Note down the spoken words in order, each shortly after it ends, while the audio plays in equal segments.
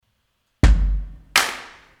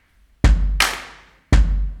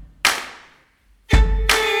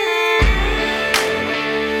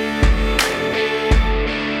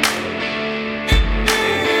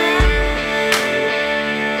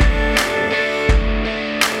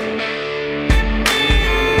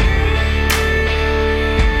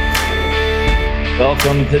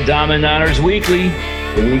Welcome to Diamond Niners Weekly,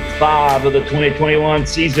 week 5 of the 2021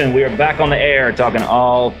 season. We are back on the air talking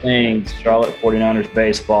all things Charlotte 49ers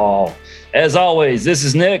baseball. As always, this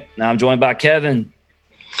is Nick. Now I'm joined by Kevin.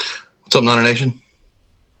 What's up, Niner Nation?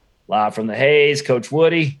 Live from the Hayes, Coach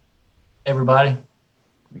Woody. Hey, everybody.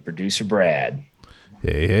 And producer Brad.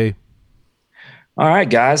 Hey. All right,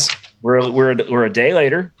 guys. We're a day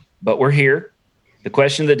later, but we're here. The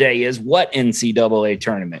question of the day is, what NCAA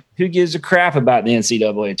tournament? Who gives a crap about the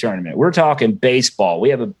NCAA tournament? We're talking baseball. We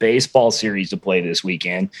have a baseball series to play this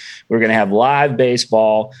weekend. We're going to have live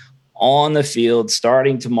baseball on the field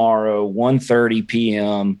starting tomorrow, 1:30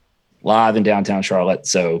 p.m., live in downtown Charlotte.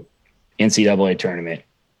 So NCAA tournament,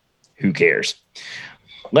 who cares?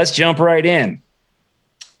 Let's jump right in.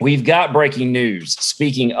 We've got breaking news.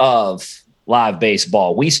 Speaking of live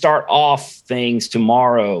baseball, we start off things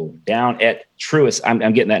tomorrow down at Truist. I'm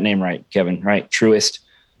getting that name right, Kevin, right? Truist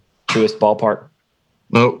Ballpark.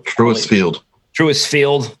 No, Truist Field. Truist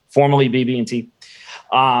Field, formerly BB&T.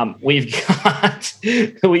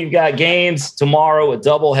 We've got games tomorrow, a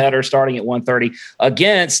doubleheader starting at 1:30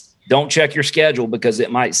 against. Don't check your schedule because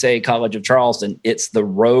it might say College of Charleston. It's the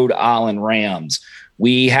Rhode Island Rams.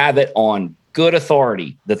 We have it on good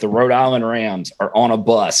authority that the Rhode Island Rams are on a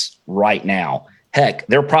bus right now. Heck,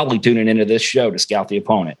 they're probably tuning into this show to scout the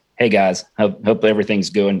opponent. Hey, guys, hope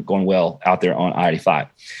everything's going well out there on I-85.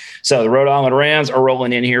 So the Rhode Island Rams are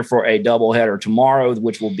rolling in here for a doubleheader tomorrow,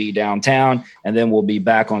 which will be downtown, and then we'll be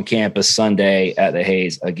back on campus Sunday at the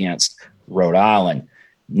Hayes against Rhode Island.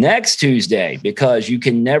 Next Tuesday, because you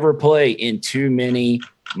can never play in too many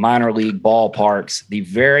minor league ballparks, the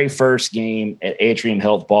very first game at Atrium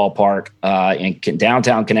Health Ballpark in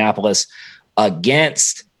downtown Kannapolis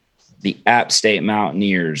against the App State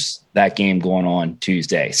Mountaineers, that game going on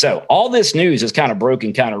Tuesday. So all this news is kind of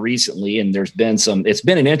broken kind of recently, and it's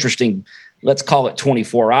been an interesting, let's call it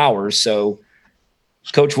 24 hours. So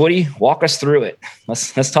Coach Woody, walk us through it.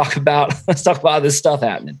 Let's talk about this stuff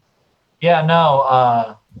happening. Yeah,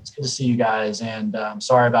 no, it's good to see you guys, and I'm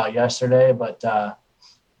sorry about yesterday, but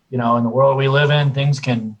in the world we live in, things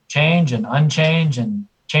can change and unchange and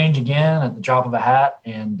change again at the drop of a hat.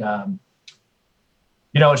 And,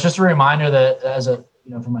 it's just a reminder that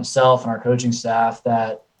for myself and our coaching staff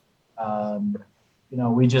that,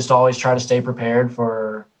 we just always try to stay prepared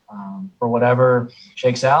for whatever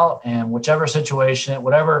shakes out, and whichever situation,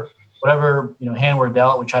 whatever, hand we're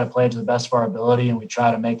dealt, we try to play it to the best of our ability, and we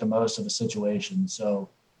try to make the most of the situation. So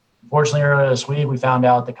unfortunately, earlier this week, we found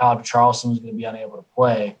out that College of Charleston was going to be unable to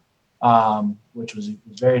play, which was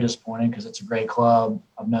very disappointing because it's a great club.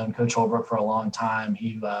 I've known Coach Holbrook for a long time.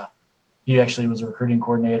 He actually was a recruiting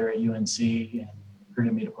coordinator at UNC and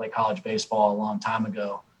recruited me to play college baseball a long time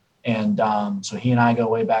ago. And so he and I go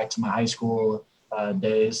way back to my high school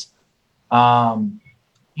days. And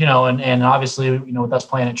obviously, with us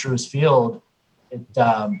playing at Truist Field,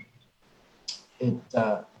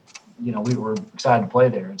 we were excited to play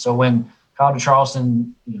there. And so when College of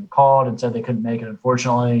Charleston, called and said they couldn't make it,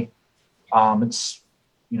 unfortunately,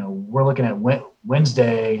 we're looking at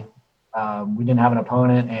Wednesday. We didn't have an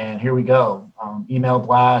opponent, and here we go. Email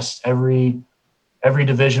blast every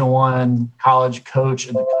Division I college coach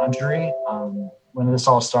in the country. When this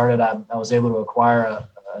all started, I was able to acquire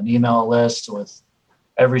an email list with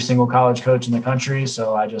every single college coach in the country.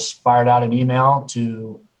 So I just fired out an email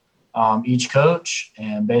to each coach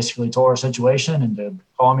and basically told our situation and to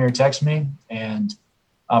call me or text me. And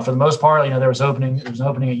for the most part, there was an opening at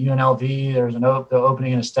UNLV. There was an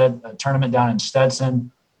opening in a tournament down in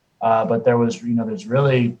Stetson. But there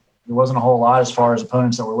wasn't a whole lot as far as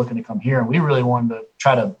opponents that were looking to come here. And we really wanted to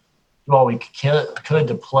try to do all we could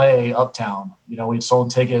to play uptown. We'd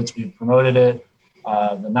sold tickets, we promoted it.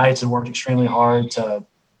 The Knights had worked extremely hard to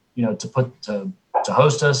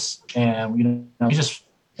host us. And, we want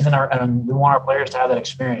our players to have that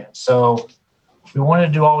experience. So we wanted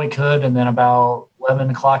to do all we could. And then about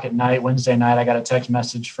 11 o'clock at night, Wednesday night, I got a text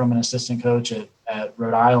message from an assistant coach at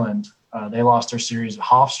Rhode Island. They lost their series at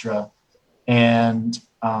Hofstra. And,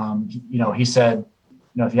 he said,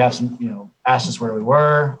 if you have some, asked us where we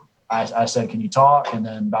were. I said, can you talk? And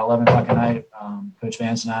then about 11 o'clock at night, Coach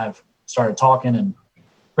Vance and I have started talking and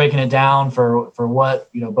breaking it down for what,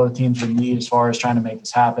 both teams would need as far as trying to make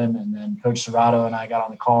this happen. And then Coach Serrato and I got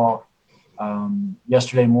on the call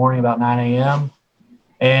yesterday morning about 9 a.m.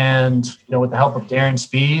 And, with the help of Darren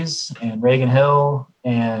Spees and Reagan Hill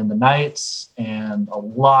and the Knights and a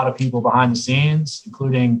lot of people behind the scenes,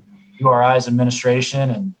 including URI's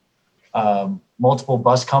administration and multiple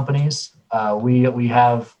bus companies, we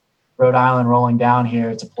have Rhode Island rolling down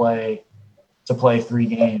here to play 3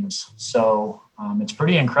 games. So It's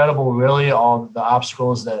pretty incredible, really, all the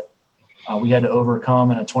obstacles that we had to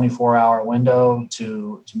overcome in a 24-hour window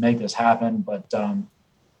to make this happen. But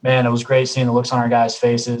man, it was great seeing the looks on our guys'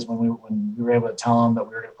 faces when we were able to tell them that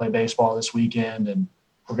we were going to play baseball this weekend and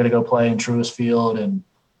we're going to go play in Truist Field. And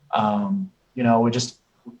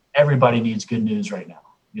everybody needs good news right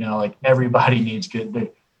now. Like everybody needs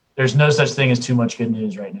good. There's no such thing as too much good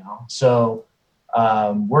news right now. So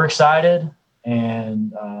we're excited.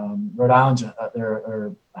 And Rhode Island's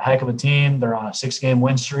they're a heck of a team. They're on a 6-game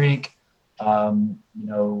win streak.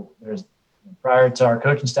 There's prior to our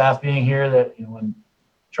coaching staff being here, that when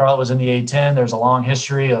Charlotte was in the A-10, there's a long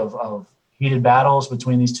history of heated battles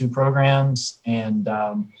between these two programs. And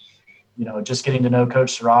just getting to know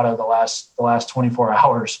Coach Serrato the last 24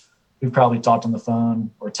 hours, we've probably talked on the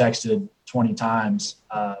phone or texted 20 times.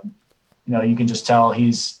 You can just tell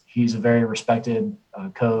he's a very respected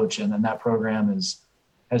coach, and then that program has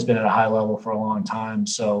been at a high level for a long time.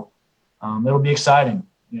 So it'll be exciting.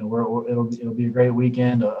 It'll be a great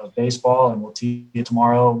weekend of baseball, and we'll see you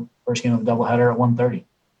tomorrow. First game of a doubleheader at 1:30.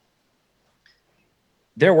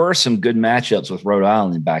 There were some good matchups with Rhode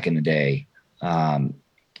Island back in the day.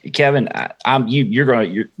 Kevin,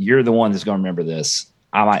 you're the one that's going to remember this.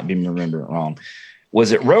 I might be remembering it wrong.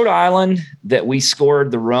 Was it Rhode Island that we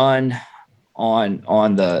scored the run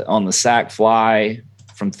on the sac fly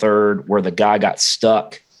from third, where the guy got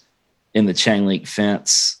stuck in the chain link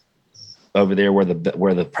fence over there where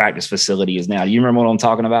the practice facility is now? Do you remember what I'm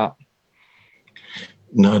talking about?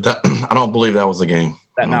 No, I don't believe that was the game.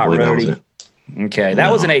 That not Rhodey. Okay,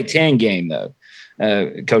 that was an A-10 game though.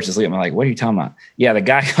 Coach is looking at me like, "What are you talking about?" Yeah, the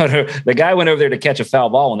guy went over there to catch a foul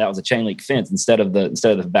ball, and that was a chain link fence instead of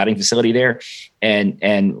the batting facility there,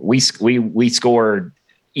 and we scored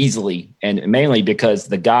easily, and mainly because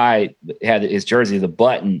the guy had his jersey, the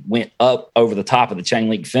button went up over the top of the chain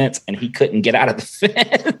link fence, and he couldn't get out of the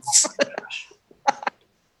fence.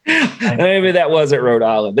 Maybe that wasn't Rhode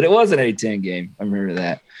Island, but it was an A-10 game. I remember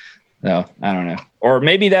that. No, I don't know. Or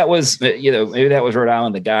maybe that was, maybe that was Rhode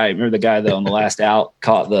Island. Remember the guy that on the last out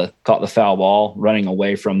caught the foul ball running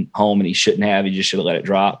away from home, and he shouldn't have. He just should have let it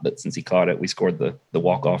drop. But since he caught it, we scored the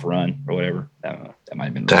walk-off run or whatever. I don't know. That might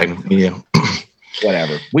have been yeah.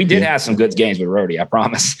 Whatever. We did have some good games with Rhodey, I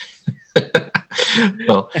promise.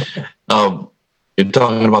 Well, you're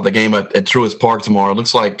talking about the game at Truist Park tomorrow. It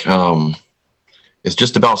looks like it's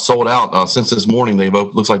just about sold out. Since this morning,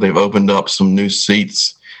 looks like they've opened up some new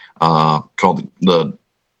seats called the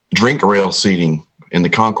drink rail seating in the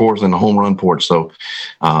concourse and the home run porch. So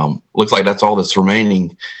looks like that's all that's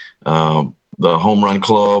remaining. The home run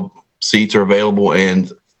club seats are available,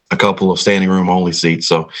 and a couple of standing room only seats.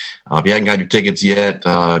 So if you haven't got your tickets yet,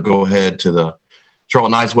 go ahead to the Charlotte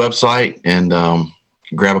Knights website and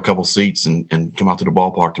grab a couple seats and come out to the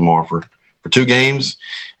ballpark tomorrow for 2 games.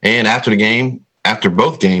 And after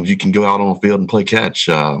both games, you can go out on the field and play catch.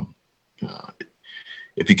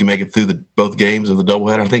 If you can make it through both games of the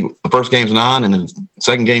doubleheader. I think the first game's 9 and the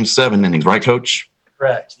second game's 7 innings, right, Coach?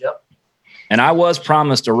 Correct. Yep. And I was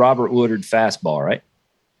promised a Robert Woodard fastball, right?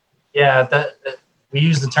 Yeah, we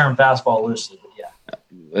use the term fastball loosely, but yeah.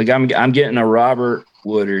 Like I'm getting a Robert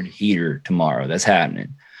Woodard heater tomorrow. That's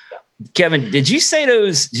happening. Yeah. Kevin, did you say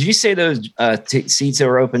those seats that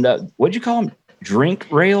were opened up? What'd you call them? Drink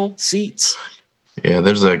rail seats? Yeah,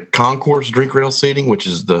 there's a concourse drink rail seating, which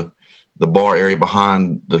is the bar area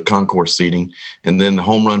behind the concourse seating, and then the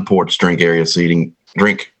home run porch drink rail seating,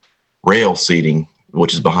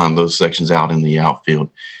 which is behind those sections out in the outfield.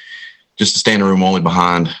 Just a standing room only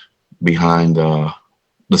behind the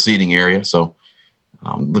seating area. So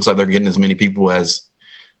looks like they're getting as many people as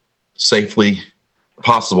safely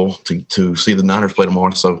possible to see the Niners play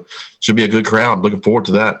tomorrow. So should be a good crowd. Looking forward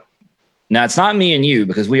to that. Now, it's not me and you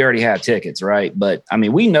because we already have tickets, right? But, I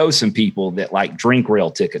mean, we know some people that like drink rail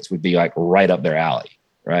tickets would be like right up their alley,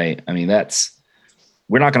 right? I mean,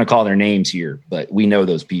 we're not going to call their names here, but we know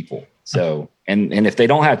those people. So, and if they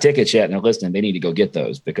don't have tickets yet and they're listening, they need to go get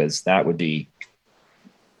those because that would be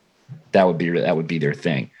their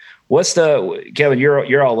thing. What's Kevin,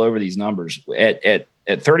 you're all over these numbers at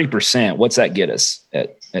 30%. What's that get us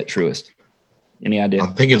at Truist? Any idea? I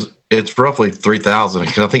think it's roughly 3,000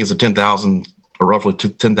 because I think it's a 10,000 or roughly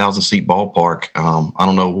 10,000 seat ballpark. I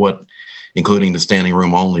don't know what, including the standing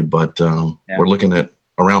room only, but we're looking at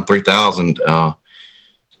around 3,000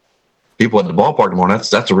 people at the ballpark tomorrow.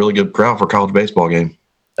 That's a really good crowd for a college baseball game.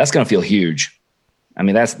 That's going to feel huge. I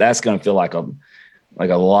mean, that's going to feel like a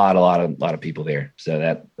lot of people there.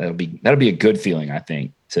 So that'll be a good feeling, I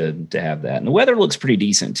think, to have that. And the weather looks pretty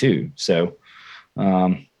decent too. So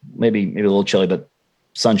maybe a little chilly, but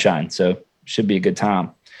sunshine. So should be a good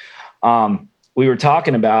time. we were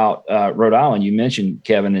talking about Rhode Island. You mentioned,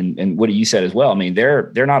 Kevin, and what you said as well. I mean,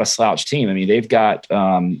 they're not a slouch team. I mean, they've got.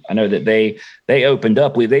 I know that they opened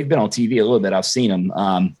up. They've been on TV a little bit. I've seen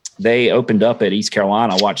them. They opened up at East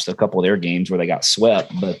Carolina. I watched a couple of their games where they got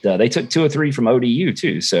swept, but they took 2 or 3 from ODU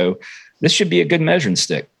too. So this should be a good measuring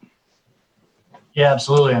stick. Yeah,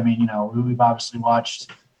 absolutely. I mean, we've obviously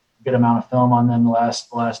watched a good amount of film on them the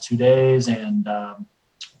last 2 days, and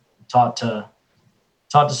talked to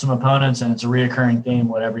some opponents, and it's a reoccurring theme.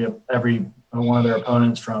 What every one of their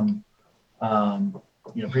opponents from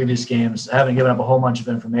previous games haven't given up a whole bunch of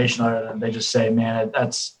information other than they just say, man,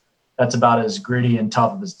 that's about as gritty and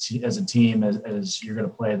tough as a team as you're going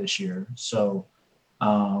to play this year. So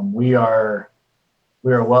we are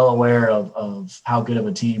well aware of how good of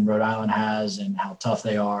a team Rhode Island has and how tough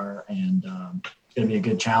they are, and it's going to be a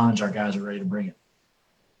good challenge. Our guys are ready to bring it.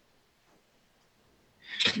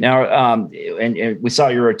 Now, and we saw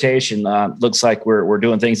your rotation. Looks like we're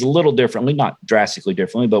doing things a little differently, not drastically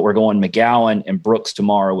differently, but we're going McGowan and Brooks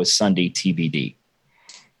tomorrow with Sunday TBD.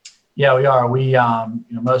 Yeah, we are. We, I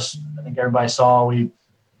think everybody saw we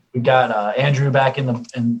got Andrew back out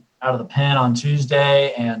of the pen on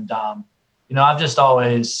Tuesday, and I've just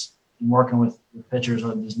always been working with pitchers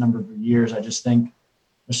over this number of years. I just think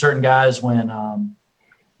there's certain guys when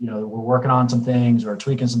we're working on some things or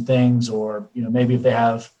tweaking some things, or maybe if they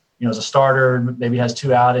have as a starter maybe has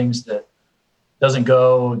 2 outings that doesn't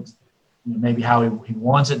go maybe how he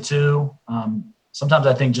wants it to. Sometimes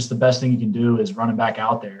I think just the best thing you can do is run him back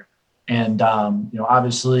out there. And,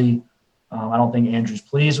 obviously I don't think Andrew's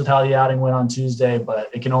pleased with how the outing went on Tuesday, but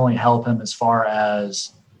it can only help him as far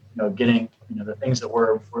as, getting, the things that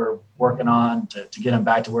we're working on to get him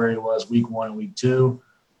back to where he was week 1 and week 2.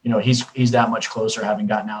 He's that much closer having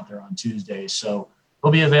gotten out there on Tuesday. So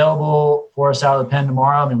he'll be available for us out of the pen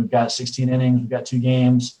tomorrow. I mean, we've got 16 innings. We've got 2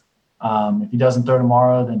 games. If he doesn't throw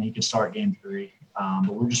tomorrow, then he could start game 3.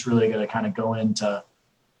 But we're just really going to kind of go into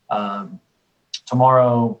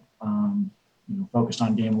tomorrow, focused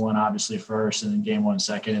on game 1, obviously first, and then game 1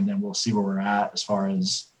 second, and then we'll see where we're at as far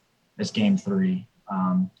as game 3.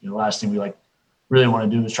 The last thing we really want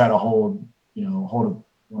to do is try to hold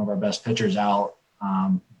one of our best pitchers out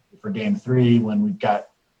for game 3 when we've got,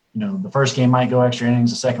 the first game might go extra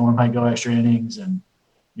innings, the second one might go extra innings. And,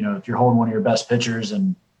 if you're holding one of your best pitchers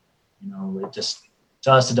and, it just,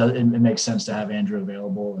 to us, it makes sense to have Andrew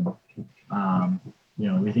available. And,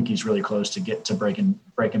 we think he's really close to breaking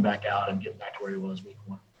back out and getting back to where he was week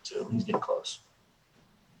 1, 2. He's getting close.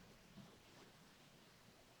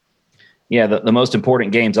 Yeah. The most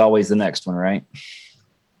important game's always the next one, right?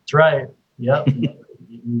 That's right. Yep.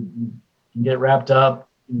 you can get wrapped up,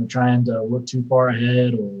 trying to look too far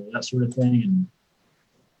ahead or that sort of thing. And,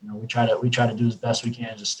 we try to do as best we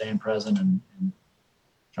can, just staying present and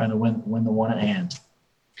trying to win the one at hand.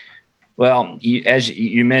 Well, as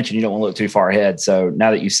you mentioned, you don't want to look too far ahead. So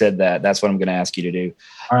now that you said that, that's what I'm going to ask you to do.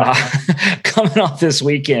 All right. Coming off this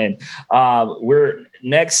weekend, we're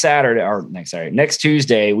next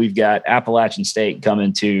Tuesday, we've got Appalachian State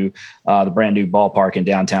coming to the brand new ballpark in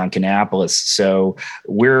downtown Kannapolis. So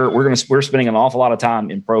we're spending an awful lot of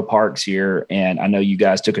time in Pro Parks here, and I know you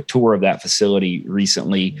guys took a tour of that facility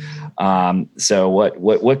recently. So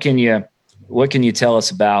what can you tell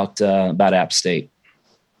us about App State?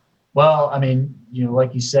 Well, I mean,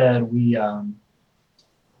 like you said, we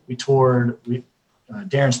toured.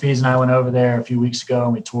 Darren Speeds and I went over there a few weeks ago,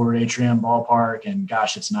 and we toured Atrium Ballpark. And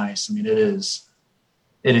gosh, it's nice. I mean, it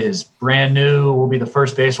is brand new. We'll be the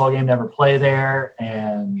first baseball game to ever play there,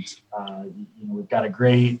 and we've got a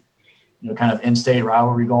great kind of in-state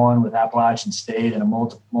rivalry going with Appalachian State and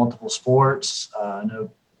multiple sports. I know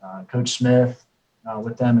Coach Smith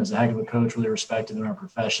with them is a heck of a coach, really respected in our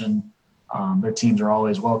profession. Their teams are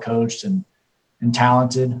always well coached and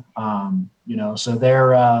talented, so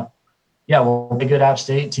they're a good App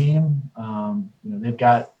State team. They've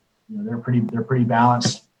got, they're pretty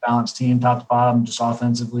balanced team top to bottom, just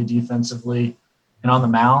offensively, defensively, and on the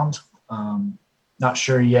mound. Not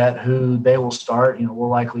sure yet who they will start. We'll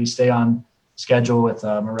likely stay on schedule with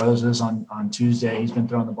Morozes on Tuesday. He's been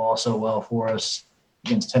throwing the ball so well for us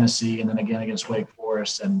against Tennessee and then again against Wake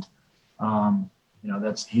Forest. And,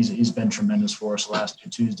 he's been tremendous for us the last 2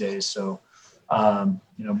 Tuesdays. So,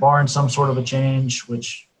 barring some sort of a change,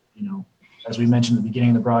 which, as we mentioned at the beginning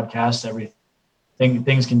of the broadcast,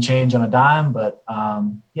 things can change on a dime. But,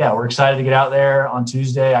 we're excited to get out there on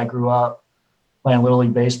Tuesday. I grew up playing Little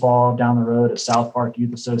League Baseball down the road at South Park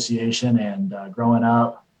Youth Association. And growing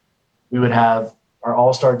up, we would have our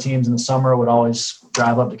all-star teams in the summer would always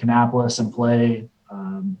drive up to Kannapolis and play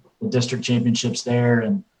the district championships there.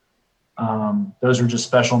 And those were just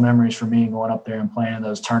special memories for me going up there and playing in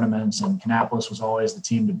those tournaments. And Kannapolis was always the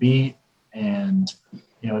team to beat. And,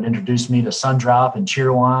 it introduced me to Sundrop and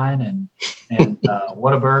Cheerwine and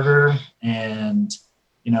Whataburger and,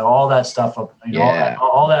 all that stuff up,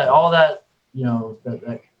 all that,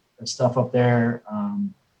 that stuff up there.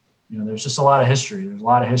 There's just a lot of history. There's a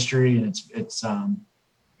lot of history, and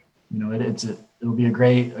it'll be a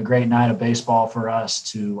great night of baseball for us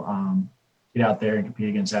to get out there and compete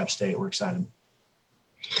against App State. We're excited.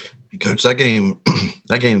 Coach, that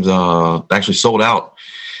game's actually sold out.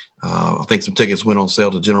 I think some tickets went on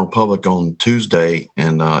sale to general public on Tuesday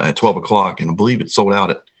and at 12 o'clock, and I believe it sold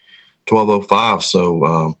out at 12:05.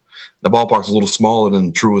 So the ballpark's a little smaller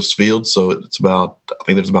than Truist Field, so I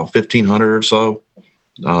think there's about 1,500 or so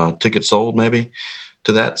tickets sold maybe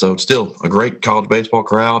to that. So it's still a great college baseball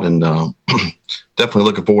crowd, and definitely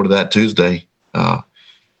looking forward to that Tuesday. I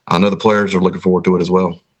know the players are looking forward to it as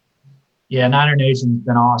well. Yeah, Niner Nation's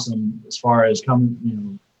been awesome as far as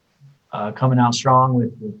coming out strong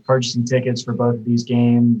with purchasing tickets for both of these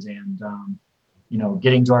games and,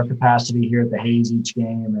 getting to our capacity here at the Hayes each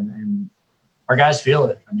game. And our guys feel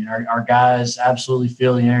it. I mean, our guys absolutely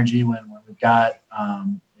feel the energy when we've got,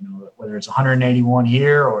 whether it's 181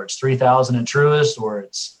 here or it's 3,000 at Truist or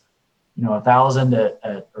it's, 1,000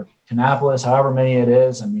 at Kannapolis, however many it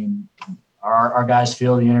is. I mean, our guys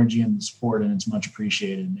feel the energy and the support, and it's much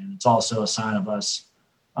appreciated. And it's also a sign of us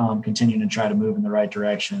continuing to try to move in the right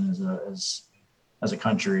direction as a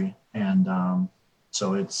country. And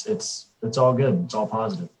so it's all good. It's all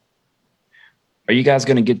positive. Are you guys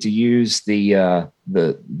going to get to use the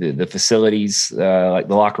facilities like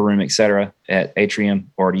the locker room, et cetera, at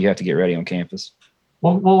Atrium, or do you have to get ready on campus?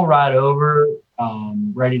 We'll ride over,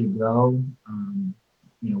 ready to go.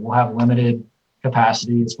 We'll have limited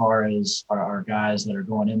capacity as far as our guys that are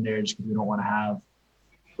going in there, just because we don't want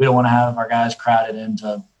to have our guys crowded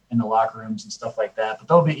into locker rooms and stuff like that.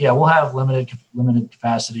 But we'll have limited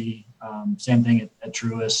capacity. Same thing at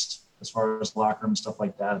Truist as far as the locker room and stuff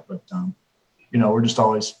like that. But we're just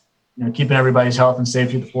always keeping everybody's health and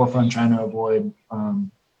safety at the forefront, trying to avoid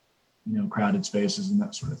crowded spaces and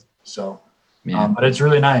that sort of thing. So, but it's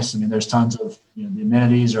really nice. I mean, there's tons of the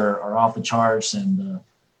amenities are off the charts, and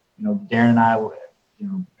Darren and I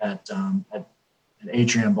at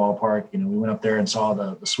Atrium Ballpark, we went up there and saw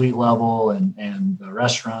the suite level and the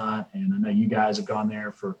restaurant, and I know you guys have gone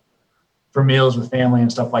there for meals with family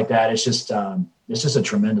and stuff like that. It's just a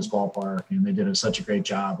tremendous ballpark, and they did such a great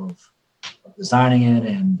job of designing it,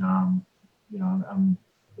 and I'm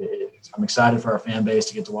excited for our fan base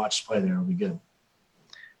to get to watch us play there. It'll be good.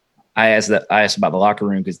 I asked about the locker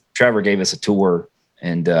room because Trevor gave us a tour,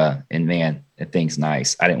 and man, that thing's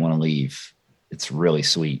nice. I didn't want to leave. It's really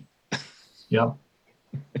sweet. Yeah.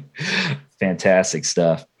 Fantastic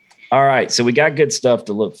stuff. All right. So we got good stuff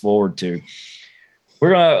to look forward to.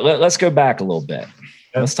 Let's go back a little bit.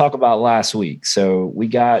 Okay. Let's talk about last week. So we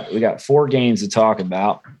got 4 games to talk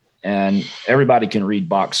about, and everybody can read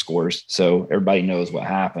box scores, so everybody knows what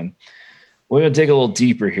happened. We're going to dig a little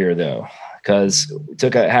deeper here, though, because we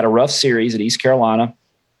had a rough series at East Carolina.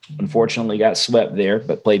 Unfortunately, got swept there,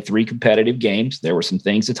 but played 3 competitive games. There were some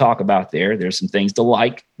things to talk about there. There's some things to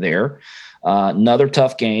like there. Another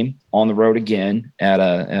tough game on the road again at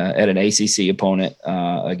an ACC opponent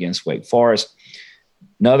against Wake Forest.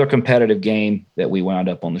 Another competitive game that we wound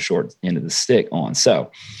up on the short end of the stick on.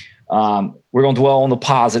 So we're going to dwell on the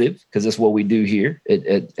positive because that's what we do here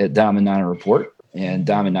at Diamond Niner Report and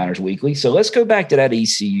Diamond Niners Weekly. So let's go back to that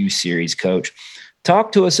ECU series, Coach.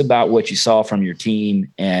 Talk to us about what you saw from your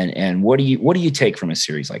team and what do you take from a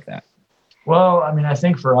series like that? Well, I mean, I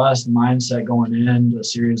think for us, the mindset going into a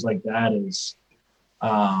series like that is,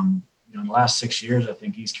 in the last 6 years, I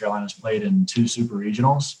think East Carolina's played in 2 super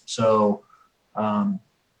regionals. So from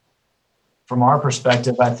our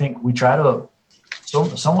perspective, I think we try to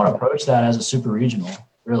somewhat approach that as a super regional,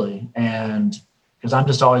 really. And because I'm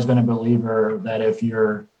just always been a believer that if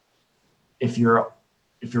you're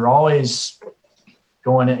always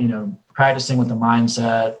going in, practicing with the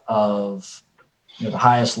mindset of the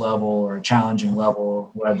highest level or a challenging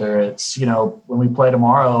level, whether it's, when we play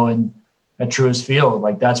tomorrow and at Truist Field,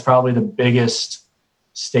 like that's probably the biggest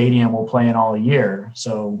stadium we'll play in all year.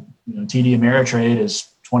 So, TD Ameritrade is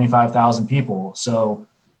 25,000 people. So,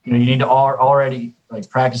 you need to already like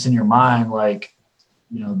practice in your mind, like,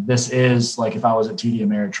 this is like if I was at TD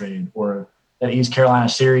Ameritrade, or that East Carolina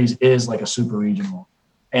series is like a super regional.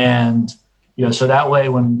 And, so that way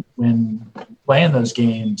when playing those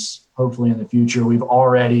games, hopefully in the future, we've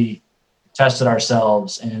already tested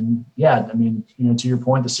ourselves. And yeah, I mean, to your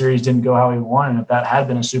point, the series didn't go how we wanted. And if that had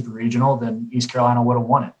been a super regional, then East Carolina would have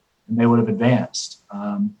won it. and they would have advanced.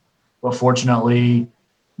 But fortunately,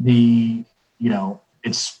 it's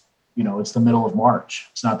the middle of March.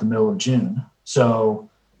 It's not the middle of June. So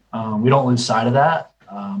we don't lose sight of that.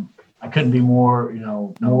 I couldn't be more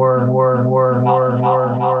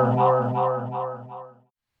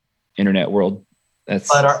internet world.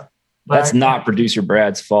 That's not producer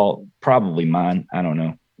Brad's fault. Probably mine. I don't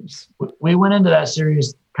know. We went into that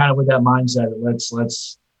series kind of with that mindset of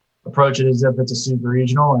let's approach it as if it's a super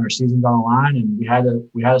regional and our season's on the line. And we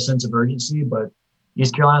had a sense of urgency, but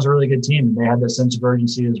East Carolina's a really good team and they had that sense of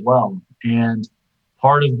urgency as well. And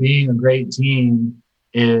part of being a great team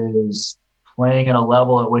is playing at a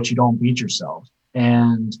level at which you don't beat yourself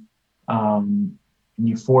and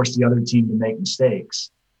you force the other team to make mistakes.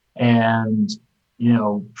 And,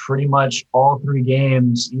 pretty much all 3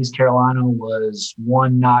 games, East Carolina was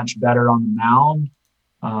one notch better on the mound,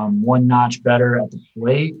 one notch better at the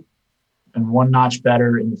plate, and one notch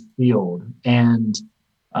better in the field. And,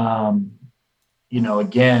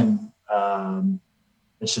 again,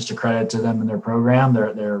 it's just a credit to them and their program.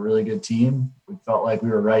 They're a really good team. We felt like we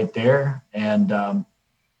were right there. And,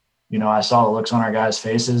 I saw the looks on our guys'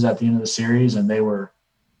 faces at the end of the series, and they were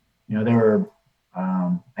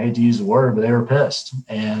I hate to use the word, but they were pissed.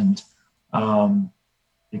 And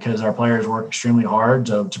because our players work extremely hard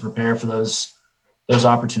to prepare for those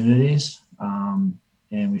opportunities. And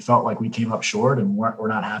we felt like we came up short and we're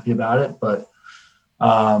not happy about it. But,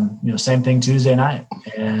 same thing Tuesday night.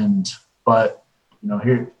 But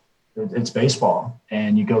here it's baseball,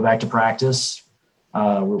 and you go back to practice,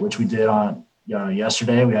 which we did on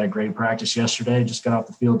yesterday. We had a great practice yesterday, just got off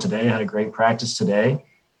the field today, had a great practice today.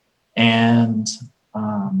 And,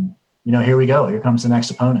 here we go. Here comes the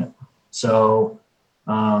next opponent. So,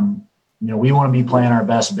 we want to be playing our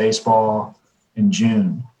best baseball in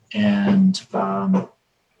June. And,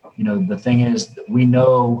 the thing is, we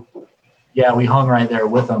know, we hung right there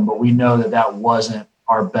with them, but we know that wasn't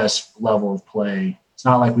our best level of play. It's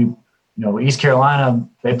not like East Carolina,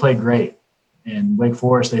 they played great, and Wake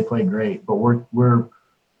Forest, they played great, but we're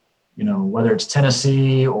whether it's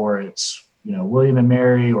Tennessee or it's, William and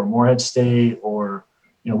Mary or Morehead State, or,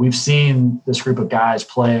 we've seen this group of guys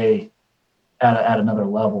play at another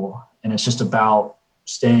level. And it's just about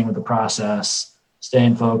staying with the process,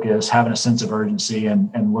 staying focused, having a sense of urgency,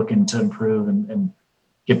 and looking to improve and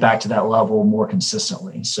get back to that level more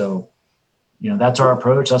consistently. So, that's our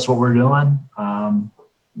approach. That's what we're doing. And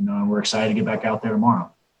we're excited to get back out there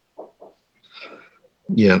tomorrow.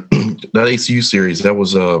 Yeah, that ACU series, that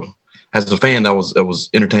was as a fan, that was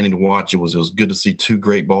entertaining to watch. It was good to see 2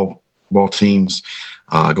 great ball teams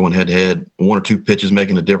going head to head. 1 or 2 pitches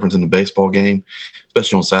making a difference in the baseball game,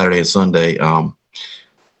 especially on Saturday and Sunday.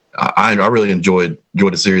 I really enjoyed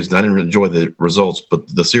the series, and I didn't really enjoy the results,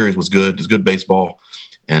 but the series was good. It's good baseball,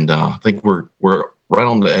 and I think we're right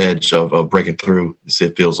on the edge of breaking through.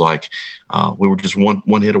 It feels like we were just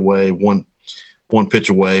one hit away, one pitch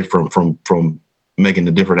away from making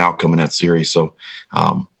a different outcome in that series. So,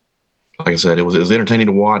 like I said, it was entertaining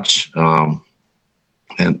to watch.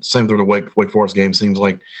 And same through the Wake Forest game. Seems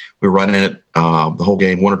like we were right in it the whole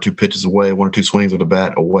game. 1 or 2 pitches away, 1 or 2 swings with the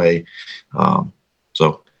bat away.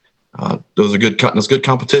 So those are good. That's good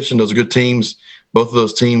competition. Those are good teams. Both of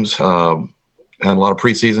those teams had a lot of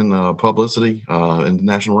preseason publicity in the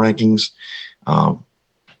national rankings.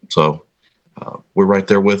 So we're right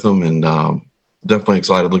there with them, and definitely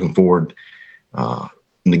excited. Looking forward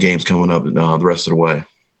in the games coming up the rest of the way.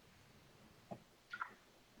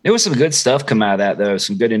 There was some good stuff come out of that, though.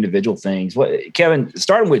 Some good individual things. Kevin,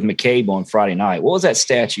 starting with McCabe on Friday night, what was that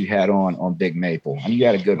stat you had on Big Maple? I mean, you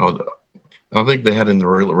had a good one. I think they had in the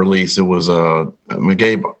release, it was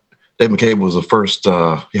McCabe. Dave McCabe was the first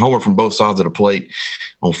he homered from both sides of the plate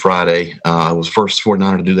on Friday. It was first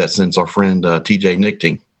 49er to do that since our friend TJ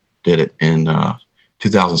Nichting did it in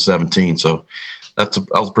 2017. So that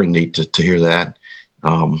was pretty neat to hear that.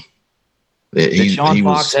 Did Sean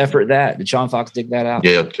Fox effort that? Did Sean Fox dig that out?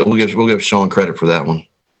 Yeah, we'll give Sean credit for that one.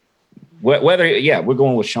 We're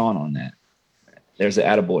going with Sean on that. There's the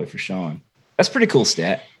attaboy for Sean. That's a pretty cool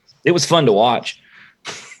stat. It was fun to watch.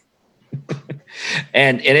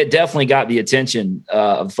 and it definitely got the attention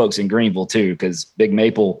of folks in Greenville too, because Big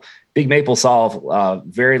Maple saw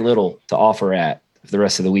very little to offer at the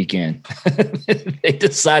rest of the weekend. They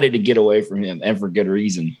decided to get away from him, and for good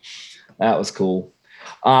reason. That was cool.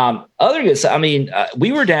 Other good, I mean,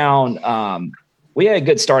 we were down. We had a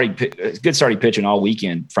good starting pitching all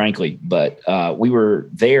weekend, frankly, but we were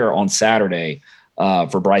there on Saturday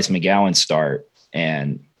for Bryce McGowan's start,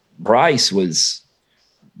 and Bryce was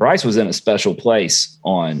Bryce was in a special place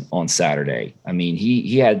on Saturday. I mean,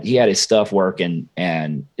 he had his stuff working,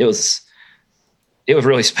 and it was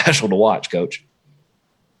really special to watch, Coach.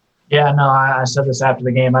 Yeah, no, I said this after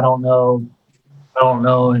the game. I don't know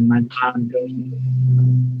in my time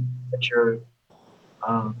coaching that you're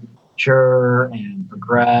mature and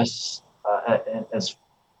progress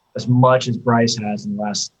as much as Bryce has in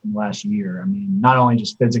the last year. I mean, not only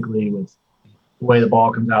just physically with the way the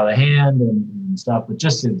ball comes out of the hand and stuff, but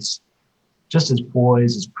just his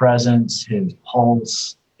poise, his presence, his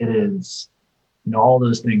pulse. It is, all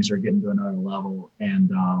those things are getting to another level, and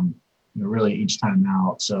really each time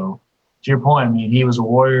out. So to your point, I mean, he was a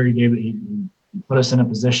warrior. He put us in a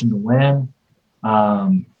position to win.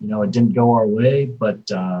 It didn't go our way, but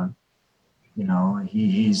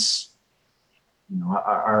he's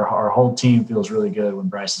our whole team feels really good when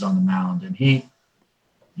Bryce is on the mound, and he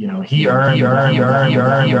earned.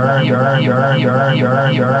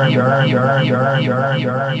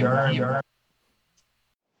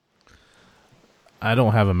 I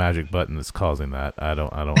don't have a magic button that's causing that. I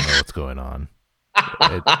don't know what's going on.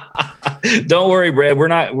 Don't worry, Brad.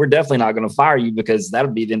 We're definitely not going to fire you, because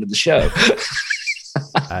that'll be the end of the show.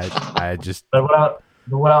 I just. But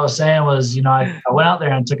what I was saying was, I went out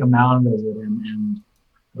there and took a mound visit, and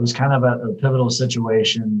it was kind of a pivotal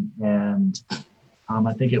situation, and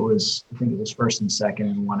I think it was first and second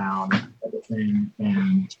and 1 out type of thing,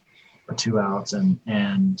 or 2 outs,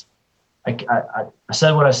 and I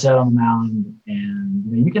said what I said on the mound,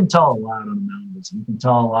 and you can tell a lot on the mound. You can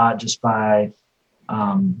tell a lot just by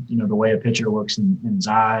the way a pitcher looks in his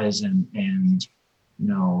eyes and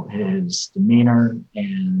his demeanor.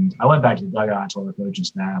 And I went back to the dugout. I told the coaching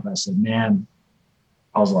staff, I said, man,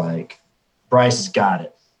 I was like, Bryce has got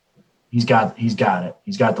it. He's got it.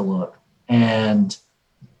 He's got the look. And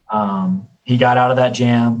he got out of that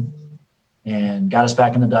jam and got us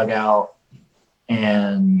back in the dugout.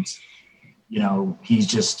 And,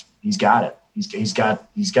 he's got it. He's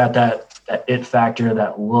got that it factor,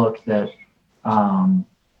 that look that,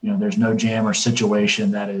 there's no jam or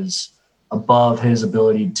situation that is above his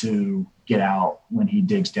ability to get out when he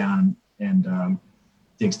digs down and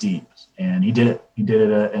digs deep. And he did it. He did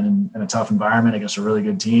it in a tough environment against a really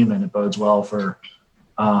good team, and it bodes well for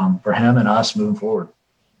him and us moving forward.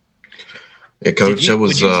 Yeah, Coach,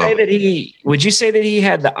 would you say that he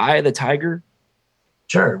had the eye of the tiger?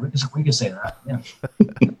 Sure, we can say that. Yeah.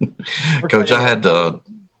 Coach, I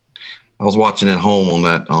was watching at home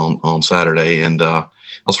on Saturday, and that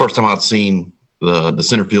was the first time I'd seen the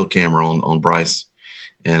center field camera on Bryce.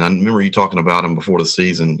 And I remember you talking about him before the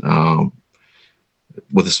season,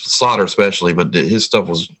 with his slider especially, but his stuff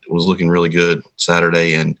was looking really good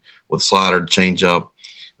Saturday, and with slider, change up,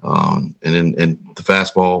 and the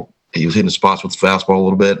fastball, he was hitting the spots with the fastball a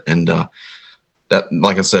little bit. And that,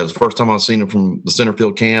 like I said, it's the first time I've seen him from the center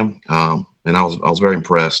field cam, and I was very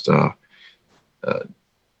impressed.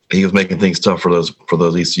 He was making things tough for those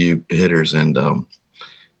ECU hitters, and there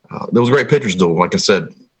was a great pitcher's duel. Like I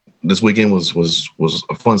said, this weekend was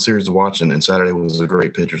a fun series to watch, and Saturday was a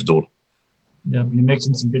great pitcher's duel. Yeah, you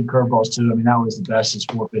mixing some good curveballs too. I mean, that was the best his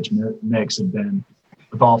 4-pitch mix had been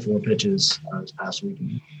with all 4 pitches this past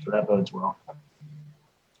weekend. So that bodes well.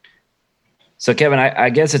 So, Kevin,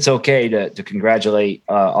 I guess it's okay to congratulate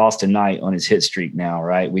Austin Knight on his hit streak now,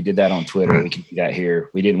 right? We did that on Twitter. Right. We can do that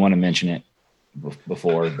here. We didn't want to mention it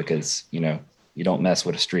before because, you don't mess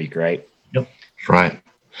with a streak, right? Yep. Right.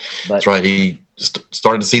 That's right. He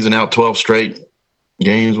started the season out 12 straight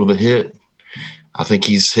games with a hit. I think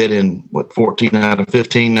he's hit in 14 out of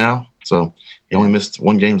 15 now. So he only missed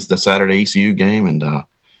one game, the Saturday ECU game, and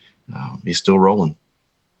he's still rolling.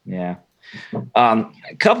 Yeah. A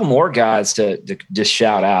couple more guys to just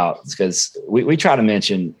shout out, because we try to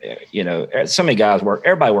mention, so many guys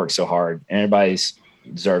everybody works so hard and everybody's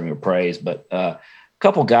deserving of praise, but a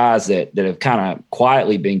couple guys that have kind of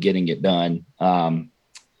quietly been getting it done.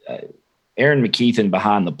 Aaron McKeithen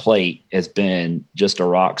behind the plate has been just a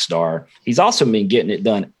rock star. He's also been getting it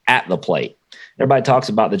done at the plate. Everybody talks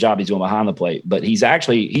about the job he's doing behind the plate, but he's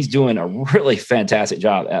doing a really fantastic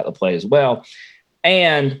job at the plate as well.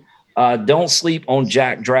 And don't sleep on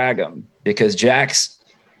Jack Dragum, because Jack's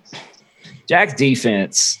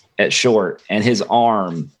defense at short and his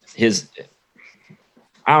arm,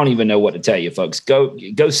 I don't even know what to tell you, folks.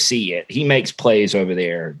 Go see it. He makes plays over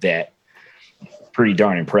there that pretty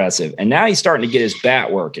darn impressive. And now he's starting to get his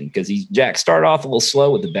bat working, because Jack started off a little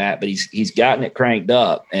slow with the bat, but he's gotten it cranked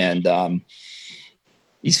up, and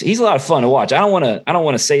he's a lot of fun to watch. I don't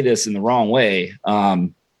want to say this in the wrong way.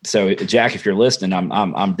 So Jack, if you're listening,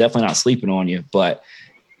 I'm definitely not sleeping on you, but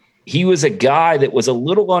he was a guy that was a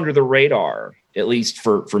little under the radar at least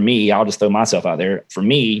for me, I'll just throw myself out there. For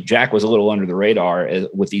me, Jack was a little under the radar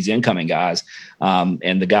with these incoming guys,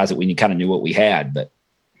 and the guys that we kind of knew what we had. But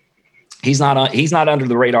he's not under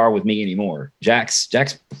the radar with me anymore. Jack's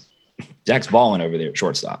balling over there at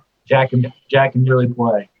shortstop. Jack can really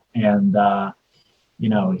play, and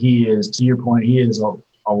he is, to your point, he is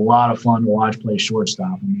a lot of fun to watch play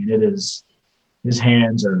shortstop. I mean, it is, his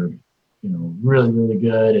hands are, really, really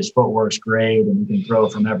good. His footwork's great, and he can throw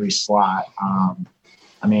from every slot.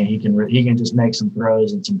 I mean, he can just make some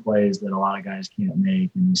throws and some plays that a lot of guys can't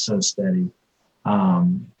make, and he's so steady.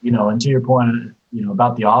 And to your point,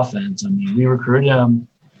 about the offense, I mean, we recruited him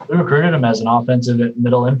as an offensive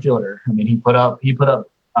middle infielder. I mean, he put up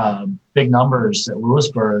big numbers at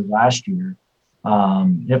Lewisburg last year,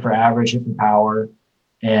 hit for average, hit for power.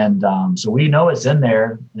 And so we know it's in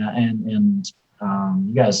there. And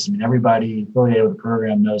you guys, I mean, everybody affiliated with the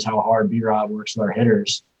program knows how hard B-Rob works with our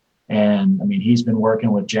hitters. And I mean, he's been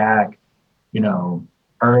working with Jack,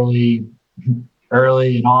 early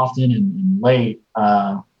and often and late,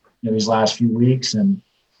 these last few weeks. And,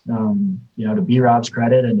 to B-Rob's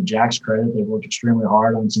credit and to Jack's credit, they've worked extremely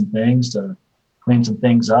hard on some things to clean some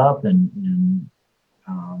things up. And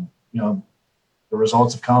the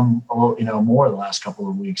results have come a little, more the last couple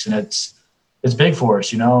of weeks. And it's big for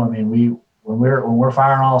us, I mean, when we're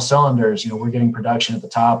firing all cylinders, we're getting production at the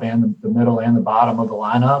top and the middle and the bottom of the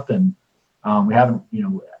lineup. And we haven't,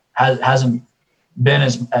 hasn't been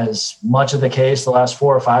as much of the case the last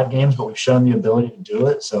 4 or 5 games, but we've shown the ability to do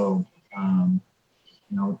it. So,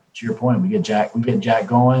 to your point, we get Jack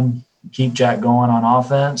going, keep Jack going on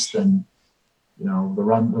offense, then, the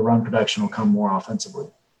run production will come more offensively.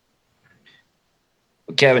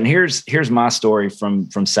 Kevin, here's my story from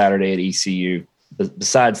Saturday at ECU.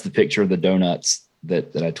 Besides the picture of the donuts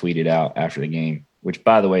that I tweeted out after the game, which,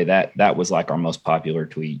 by the way, that was like our most popular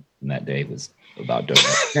tweet in that day, was about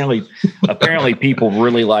donuts. Apparently people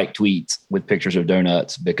really like tweets with pictures of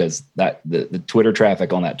donuts, because the Twitter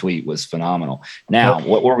traffic on that tweet was phenomenal. Now,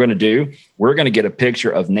 what we're going to do, we're going to get a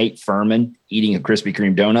picture of Nate Furman eating a Krispy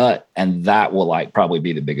Kreme donut, and that will probably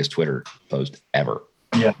be the biggest Twitter post ever.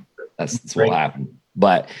 Yeah, that's what will happen.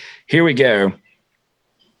 But here we go.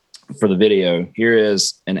 For the video, here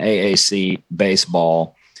is an AAC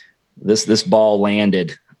baseball. This ball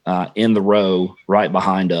landed in the row right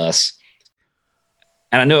behind us,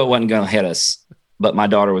 and I knew it wasn't going to hit us, but my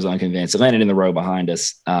daughter was unconvinced. It landed in the row behind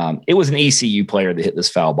us. It was an ECU player that hit this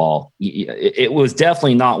foul ball. It was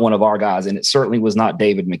definitely not one of our guys, and it certainly was not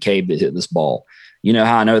David McCabe that hit this ball. You know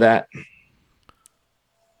how I know that?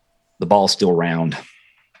 The ball's still round.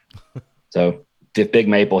 So if Big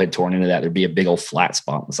Maple had torn into that, there'd be a big old flat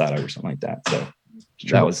spot on the side of it or something like that. So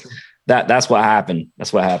that's what happened.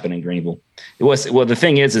 That's what happened in Greenville. The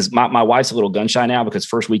thing is my wife's a little gun shy now, because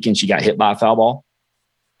first weekend she got hit by a foul ball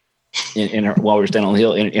in her, while we were standing on the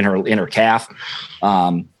hill, in her calf.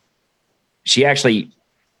 She actually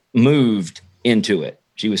moved into it.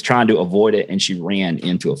 She was trying to avoid it, and she ran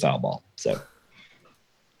into a foul ball. So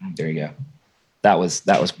there you go. That was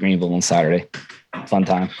Greenville on Saturday. Fun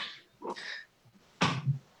time.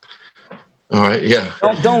 All right. Yeah.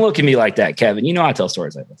 Don't look at me like that, Kevin. I tell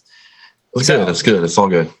stories like this. That's good. It's all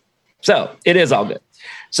good. So it is all good.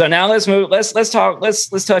 So now let's move. Let's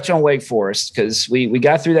touch on Wake Forest, because we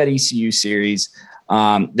got through that ECU series.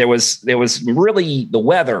 There was really, the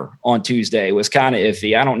weather on Tuesday was kind of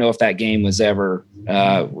iffy. I don't know if that game was ever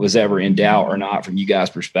in doubt or not from you guys'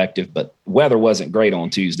 perspective, but weather wasn't great on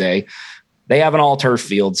Tuesday. They have an all turf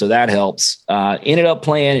field, so that helps. Ended up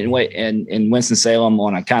playing in Winston-Salem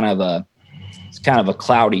on a kind of a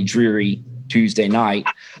cloudy, dreary Tuesday night.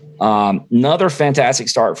 Another fantastic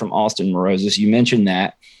start from Austin Morosis. You mentioned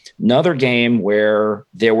that. Another game where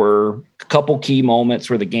there were a couple key moments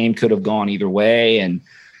where the game could have gone either way, and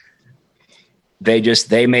they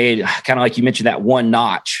made, kind of like you mentioned, that one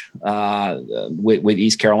notch with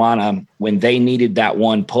East Carolina. When they needed that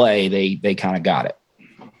one play, they kind of got it.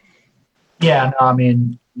 Yeah, no, I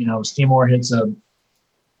mean, Seymour hits a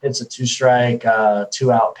 2-strike,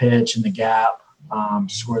 2-out pitch in the gap,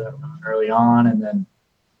 score that run early on, and then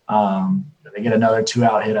they get another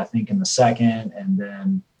 2-out hit, I think, in the second, and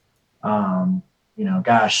then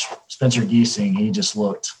Spencer Giesing, he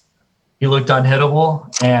looked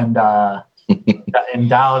unhittable and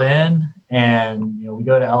dialed in, and we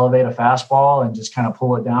go to elevate a fastball and just kind of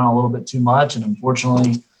pull it down a little bit too much, and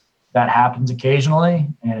unfortunately that happens occasionally,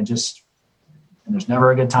 and there's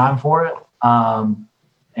never a good time for it.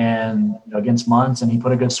 Against Muntz, and he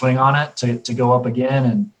put a good swing on it to go up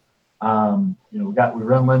again. And we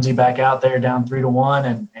run Lindsey back out there down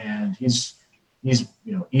 3-1, and he's he's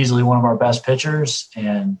easily one of our best pitchers,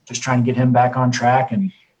 and just trying to get him back on track.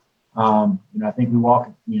 And I think we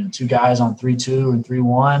walk two guys on 3-2 and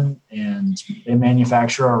 3-1, and they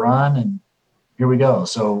manufacture a run, and here we go.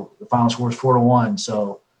 So the final score is 4-1.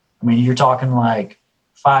 So I mean, you're talking like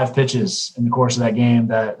 5 pitches in the course of that game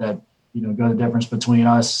that go the difference between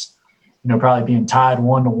us, probably being tied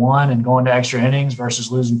 1-1 and going to extra innings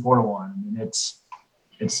versus losing 4-1. I mean, it's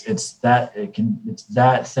that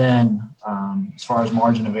thin as far as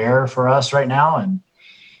margin of error for us right now, and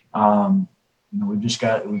we've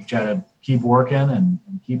got to keep working and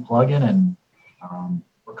keep plugging, and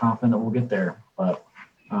we're confident that we'll get there. But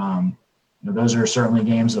those are certainly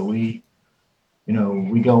games that we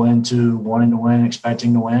go into wanting to win,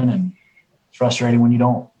 expecting to win, and it's frustrating when you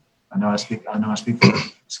don't. I know I speak for them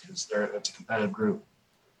because it's a competitive group.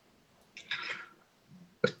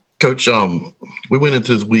 Coach, we went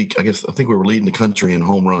into this week, I think we were leading the country in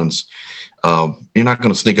home runs. You're not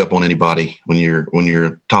going to sneak up on anybody when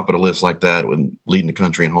you're top of the list like that, when leading the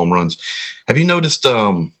country in home runs. Have you noticed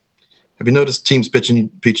teams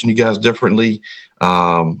pitching you guys differently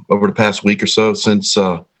over the past week or so since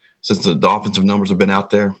the offensive numbers have been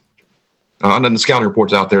out there? And then the scouting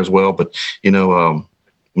report's out there as well, but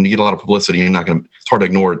when you get a lot of publicity, it's hard to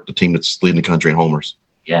ignore the team that's leading the country in homers.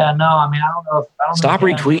 Yeah, no, I mean, I don't know. Stop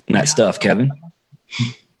retweeting that stuff, Kevin.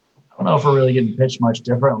 I don't know if we're really getting pitched much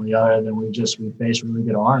differently, other than we face really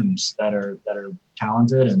good arms that are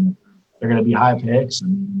talented, and they're going to be high picks.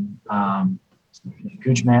 And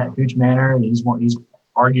Cooch Manor, he's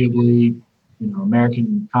arguably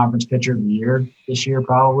American Conference Pitcher of the Year this year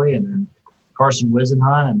probably, and then Carson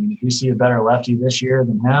Wisenhunt. I mean, if we see a better lefty this year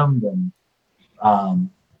than him, then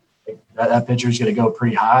that pitcher is going to go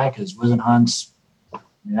pretty high, because Wisenhunt's. I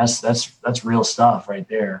mean, that's real stuff right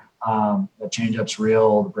there. The changeup's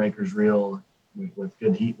real, the breaker's real, with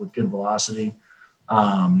good heat, with good velocity.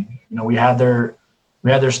 We had their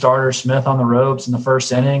starter Smith on the ropes in the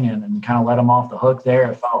first inning, and kind of let him off the hook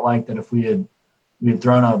there. It felt like that if we had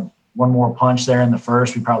thrown one more punch there in the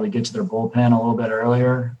first, we'd probably get to their bullpen a little bit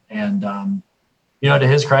earlier. And to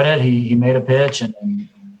his credit, he made a pitch and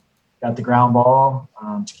got the ground ball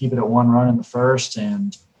to keep it at 1 run in the first,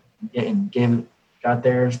 and got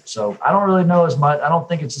there. So I don't really know as much. I don't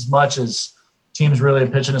think it's as much as teams really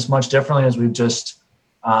pitching us much differently as we've just,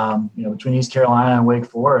 between East Carolina and Wake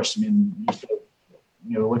Forest. I mean,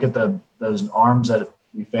 look at those arms that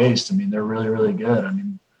we faced. I mean, they're really, really good. I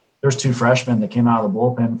mean, there's 2 freshmen that came out of the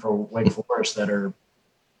bullpen for Wake Forest that are,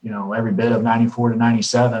 every bit of 94 to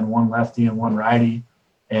 97, one lefty and one righty.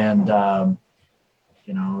 And,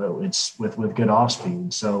 it's with good off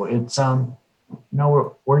speed. So it's,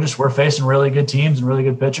 we're facing really good teams and really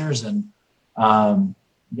good pitchers. And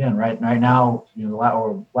again, right now,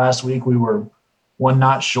 last week we were 1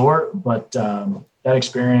 notch short, but that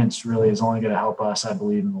experience really is only going to help us, I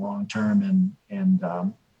believe, in the long term. And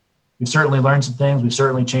we've certainly learned some things. We've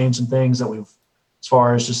certainly changed some things that as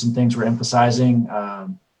far as just some things we're emphasizing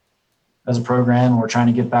as a program. We're trying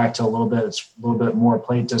to get back to a little bit more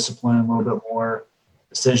plate discipline, a little bit more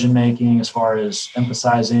decision making, as far as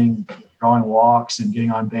emphasizing drawing walks and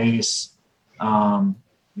getting on base,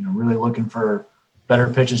 really looking for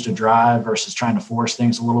better pitches to drive versus trying to force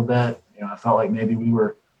things a little bit. I felt like maybe we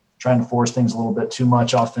were trying to force things a little bit too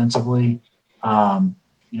much offensively,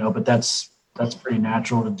 but that's pretty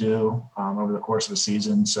natural to do over the course of the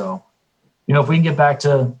season. So, if we can get back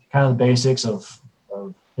to kind of the basics of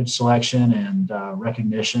pitch selection and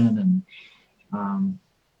recognition and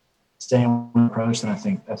staying with the approach, then I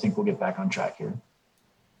think we'll get back on track here.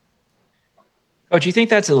 Coach, you think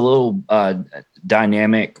that's a little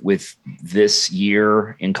dynamic with this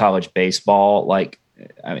year in college baseball? Like,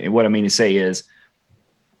 what I mean to say is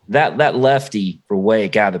that lefty for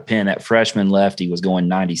Wake out of the pen, that freshman lefty was going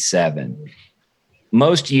 97.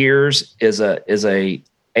 Most years is a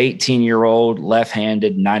 18-year-old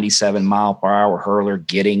left-handed 97 mile per hour hurler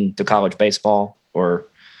getting to college baseball, or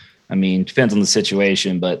depends on the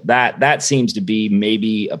situation, but that seems to be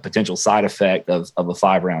maybe a potential side effect of a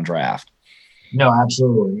 5-round draft. No,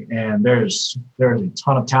 absolutely. And there's a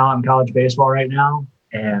ton of talent in college baseball right now,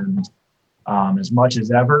 and as much as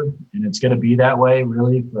ever, and it's going to be that way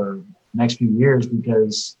really for the next few years,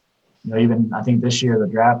 because even I think this year the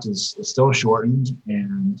draft is still shortened,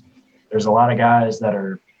 and there's a lot of guys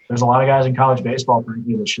in college baseball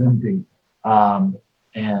frankly that shouldn't be.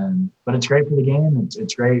 But it's great for the game.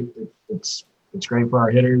 It's great. It's great for our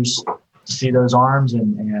hitters to see those arms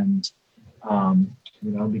and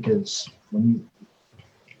because when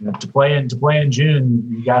to play in June,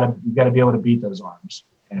 you got to be able to beat those arms.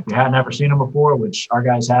 And if you hadn't ever seen them before, which our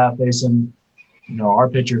guys have facing, our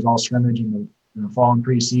pitchers all scrimmage in fall and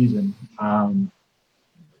preseason.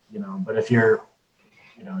 But if you're,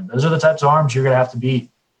 those are the types of arms you're going to have to beat,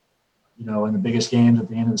 in the biggest games at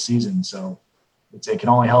the end of the season. So it can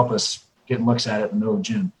only help us getting looks at it in the middle of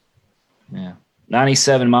June. Yeah.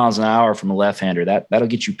 97 miles an hour from a left-hander. That'll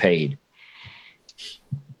get you paid.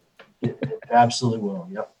 It absolutely will.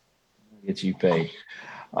 Yep. Get you paid.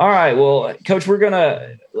 All right. Well, Coach,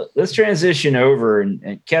 let's transition over.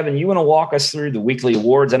 And Kevin, you want to walk us through the weekly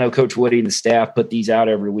awards? I know Coach Woody and the staff put these out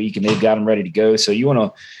every week, and they've got them ready to go. So you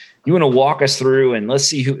want to walk us through, and let's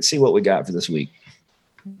see what we got for this week.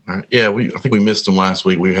 All right. Yeah, I think we missed them last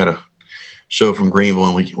week. We had a show from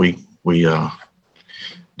Greenville, and we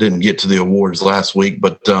didn't get to the awards last week.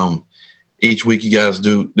 But each week you guys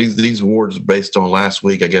do these awards based on last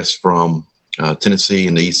week, I guess, from Tennessee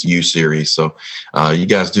and the ECU series. So you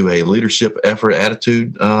guys do a leadership effort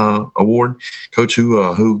attitude award. Coach,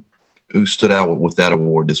 who stood out with that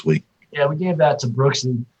award this week? Yeah, we gave that to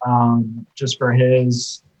Brooksy just for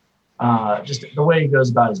his just the way he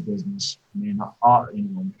goes about his business. I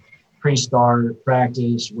mean, pre-start,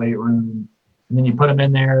 practice, weight room, and then you put him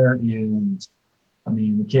in there, and I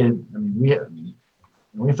mean, the kid. I mean,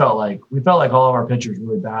 we felt like all of our pitchers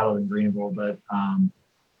really battled in Greenville, but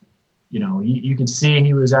you could see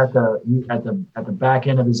he was at the back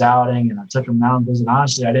end of his outing, and I took him down because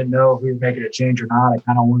honestly, I didn't know if we were making a change or not. I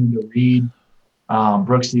kind of wanted to read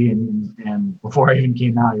Brooksy, and before I even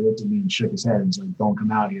came out, he looked at me and shook his head and said, "Don't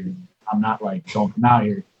come out here." I'm not like, "Don't come out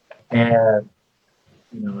here." And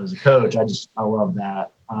as a coach, I love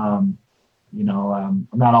that. I'm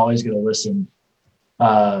not always going to listen,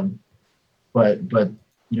 but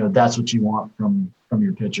that's what you want from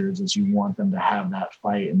your pitchers, is you want them to have that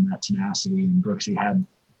fight and that tenacity. And Brooksy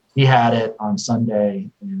had it on Sunday,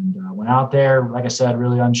 and went out there, like I said,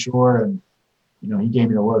 really unsure. And he gave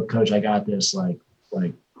me the look, "Coach, I got this. Like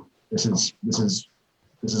this is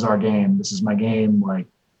our game. This is my game. Like,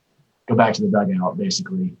 go back to the dugout,"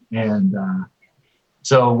 basically. And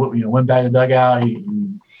so went back to the dugout. He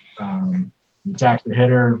attacks the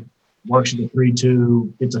hitter, works at the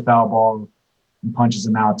 3-2, gets a foul ball, and punches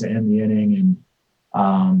him out to end the inning.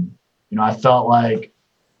 And I felt like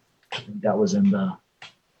that was in the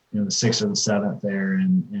the 6th or the 7th there,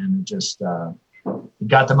 and it just it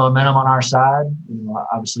got the momentum on our side.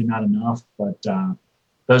 Obviously not enough, but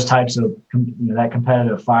those types of that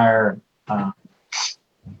competitive fire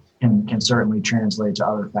can certainly translate to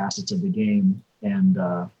other facets of the game. And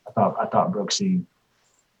I thought Brooksy,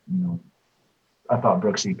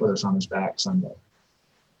 put us on his back Sunday.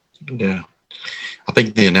 Yeah, I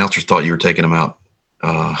think the announcers thought you were taking him out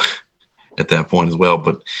at that point as well,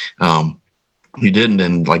 but you didn't.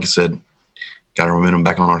 And like you said, got to momentum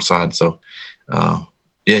back on our side. So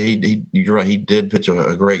you're right. He did pitch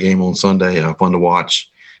a great game on Sunday. Fun to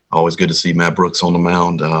watch. Always good to see Matt Brooks on the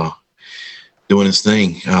mound doing his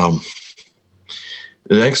thing.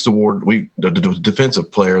 The next award, the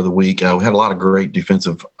defensive player of the week. We had a lot of great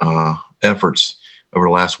defensive efforts over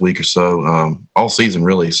the last week or so, all season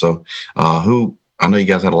really. So I know you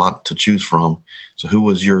guys had a lot to choose from. So who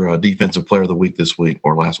was your defensive player of the week this week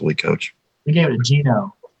or last week, Coach? We gave it to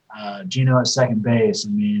Gino. Gino at second base. I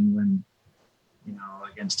mean, when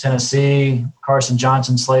against Tennessee, Carson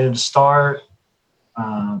Johnson slated to start.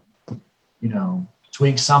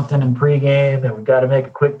 Tweak something in pregame, and we've got to make a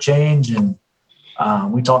quick change. And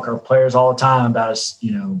we talk our players all the time about us,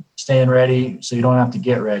 staying ready so you don't have to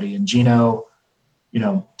get ready. And Gino,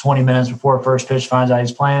 20 minutes before first pitch, finds out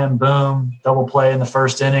he's playing. Boom, double play in the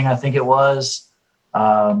first inning, I think it was,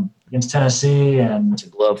 against Tennessee, and it's a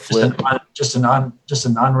glove flip. Just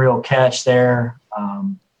an unreal catch there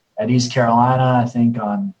at East Carolina, I think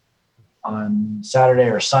on Saturday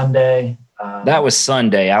or Sunday. That was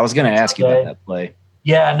Sunday. I was going to ask you about that play.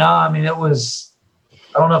 Yeah, no, I mean, it was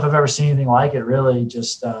 – I don't know if I've ever seen anything like it, really.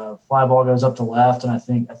 Just fly ball goes up to left, and I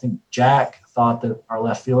think Jack thought that our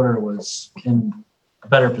left fielder was in a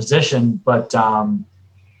better position. But,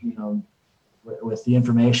 with the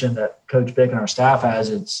information that Coach Bick and our staff has,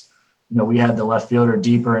 it's we had the left fielder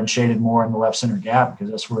deeper and shaded more in the left center gap because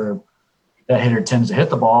that's where that hitter tends to hit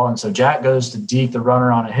the ball. And so Jack goes to deke the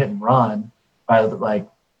runner on a hit and run by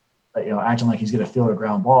acting like he's going to field a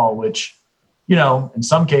ground ball, which, in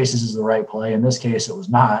some cases is the right play. In this case, it was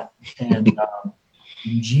not. And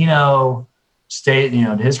Gino stayed,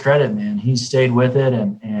 to his credit, man, he stayed with it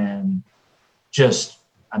and just,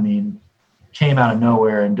 came out of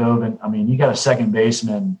nowhere and dove in. You got a second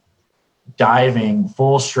baseman diving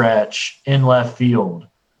full stretch in left field,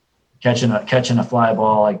 catching a fly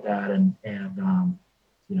ball like that. And it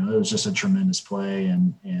was just a tremendous play.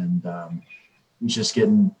 And he's just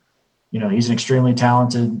getting he's an extremely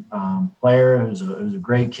talented player who's a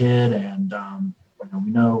great kid, and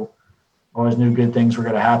we always knew good things were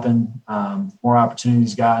going to happen. More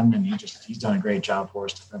opportunities gotten, and he's done a great job for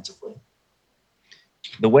us defensively.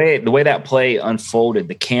 The way that play unfolded,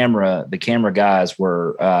 the camera guys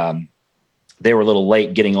were they were a little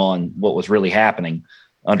late getting on what was really happening,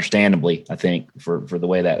 understandably, I think, for the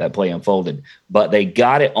way that play unfolded. But they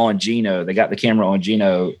got it on Geno. They got the camera on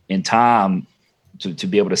Geno in time to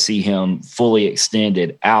be able to see him fully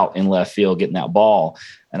extended out in left field getting that ball.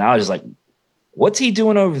 And I was just like, what's he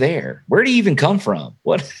doing over there? Where did he even come from?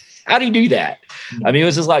 How do you do that? I mean, it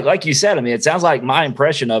was just like you said, I mean, it sounds like my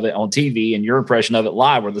impression of it on TV and your impression of it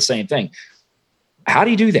live were the same thing. How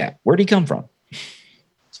do you do that? Where did he come from?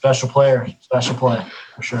 Special play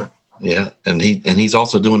for sure. Yeah. And he's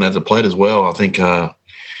also doing that as a plate as well. I think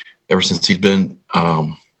ever since he's been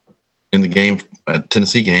in the game,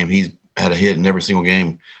 Tennessee game, he's had a hit in every single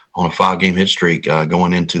game on a 5-game hit streak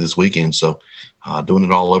going into this weekend. So doing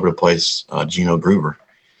it all over the place, Geno Groover.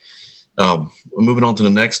 Moving on to the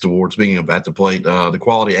next award, speaking of at the plate, the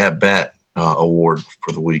Quality At Bat Award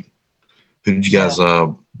for the week. Who did you guys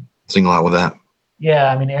single out with that?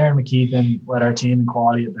 Yeah, I mean, Aaron McKeithen led our team in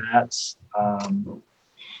quality at bats.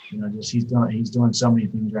 He's doing so many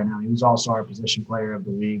things right now. He was also our position player of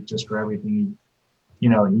the week just for everything.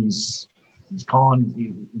 He's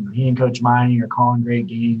calling. He and Coach Miney are calling great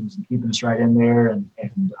games and keeping us right in there, and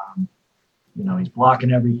he's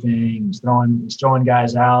blocking everything. He's throwing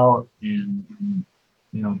guys out, and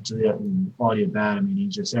to the quality of bat. I mean,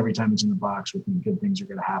 he's just every time he's in the box, we think good things are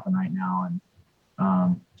going to happen right now,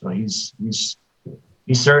 and so he's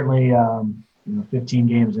certainly 15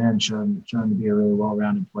 games in, shown to be a really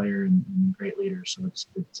well-rounded player and a great leader. So it's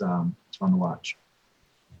fun to watch.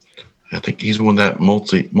 I think he's won that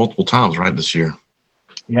multiple times, right, this year.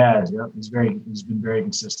 Yeah, yep. He's been very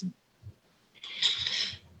consistent.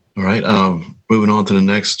 All right. Moving on to the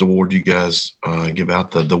next award, you guys give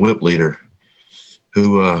out the whip leader.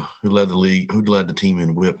 Who led the league? Who led the team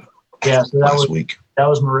in whip? Yeah, so last week. That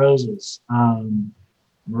was Morozes.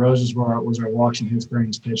 Morozes was our walks and hits per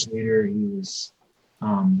innings pitch leader. He was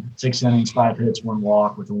 6 innings, 5 hits, 1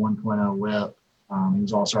 walk with a 1.0 whip. He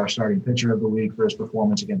was also our starting pitcher of the week for his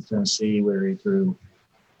performance against Tennessee, where he threw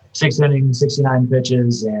 6 innings, 69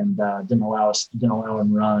 pitches, and didn't allow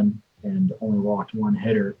him run, and only walked 1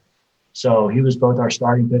 hitter. So he was both our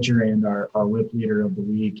starting pitcher and our whip leader of the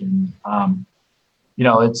week. And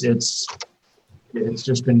it's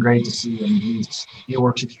just been great to see him. He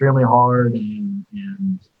works extremely hard and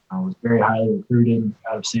was very highly recruited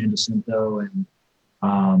out of San Jacinto, and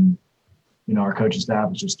our coaching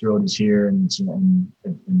staff is just thrilled he's here, and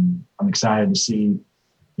I'm excited to see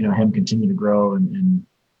him continue to grow and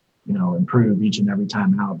improve each and every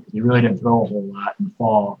time out. He really didn't throw a whole lot in the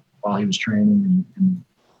fall while he was training and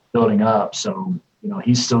building up, so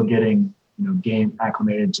he's still getting game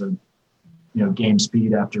acclimated to game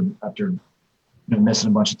speed after missing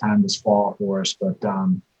a bunch of time this fall for us, but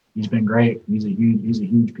he's been great. He's a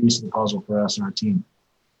huge piece of the puzzle for us and our team.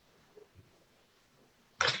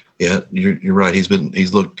 Yeah, you're right.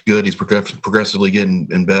 He's looked good. He's progressively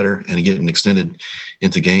getting better and getting extended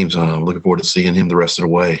into games. I'm looking forward to seeing him the rest of the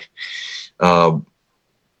way.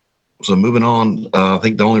 So moving on, I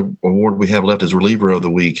think the only award we have left is reliever of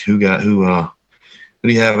the week. Who do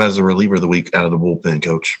you have as a reliever of the week out of the bullpen,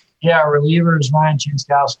 Coach? Yeah, our reliever is Ryan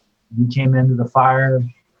Chanskowski. He came into the fire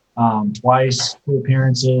twice, 2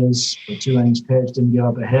 appearances for 2 innings pitched, didn't give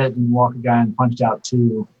up a hit, didn't walk a guy, and punched out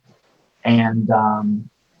 2. And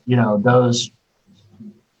those,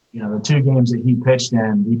 the 2 games that he pitched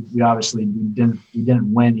in, we obviously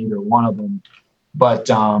didn't win either one of them, but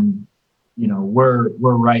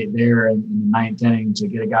we're right there in the 9th inning to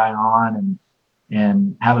get a guy on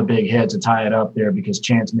and have a big hit to tie it up there, because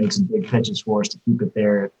Chance makes some big pitches for us to keep it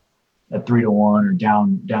there at 3-1 or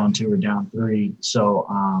down 2 or down 3. So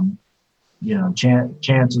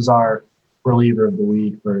Chance was our reliever of the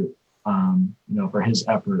week for his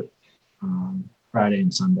effort Friday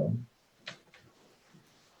and Sunday.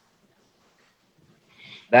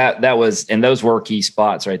 That was, and those were key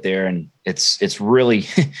spots right there. And it's really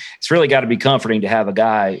got to be comforting to have a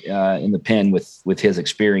guy in the pen with his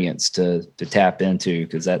experience to tap into,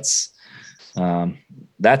 because that's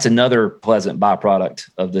another pleasant byproduct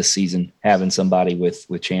of this season, having somebody with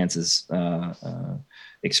Chance's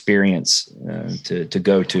experience to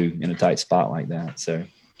go to in a tight spot like that. So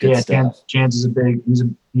yeah, Chance is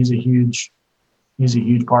he's a huge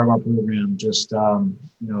part of our program. Just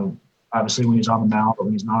obviously when he's on the mound, but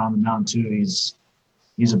when he's not on the mound too, he's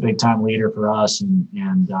a big time leader for us, and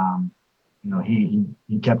he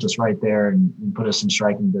kept us right there and put us in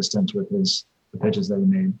striking distance with the pitches that he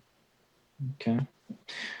made. Okay.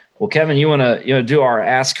 Well, Kevin, you want to do our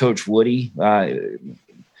Ask Coach Woody?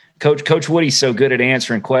 Coach Woody's so good at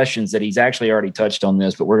answering questions that he's actually already touched on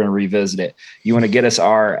this, but we're going to revisit it. You want to get us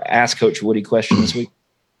our Ask Coach Woody question this week?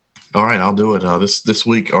 All right, I'll do it. This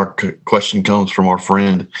week, our question comes from our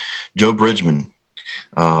friend Joe Bridgman.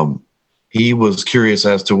 He was curious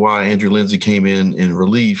as to why Andrew Lindsay came in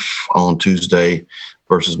relief on Tuesday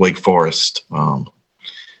versus Wake Forest. Coach,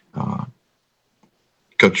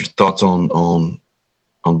 your thoughts on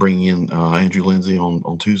bringing in Andrew Lindsay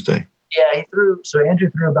on Tuesday? Yeah, Andrew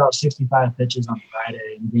threw about 65 pitches on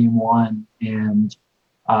Friday in game one, and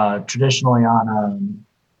traditionally on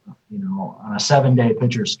a 7-day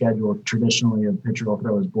pitcher schedule, traditionally a pitcher will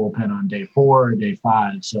throw his bullpen on day 4 or day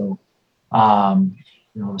 5. So, a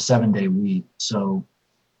 7-day week. So,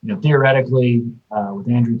 theoretically, with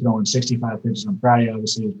Andrew throwing 65 pitches on Friday,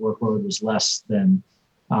 obviously his workload was less than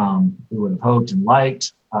we would have hoped and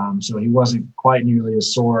liked. So he wasn't quite nearly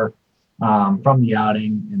as sore from the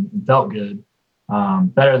outing and felt good,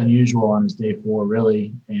 better than usual on his day 4,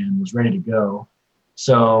 really, and was ready to go.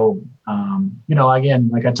 So, again,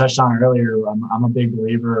 like I touched on earlier, I'm a big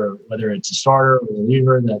believer, whether it's a starter or a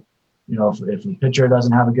reliever, that, if a pitcher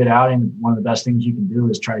doesn't have a good outing, one of the best things you can do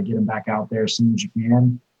is try to get him back out there as soon as you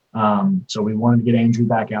can. So we wanted to get Andrew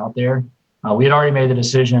back out there. We had already made the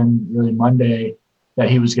decision really Monday that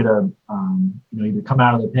he was going to, either come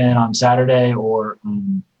out of the pen on Saturday or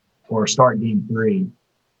start game 3.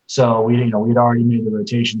 So we'd already made the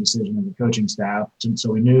rotation decision as a coaching staff. And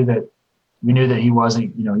so we knew that he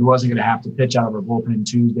wasn't going to have to pitch out of our bullpen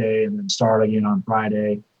Tuesday and then start again on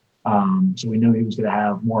Friday. So we knew he was going to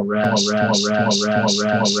have more rest.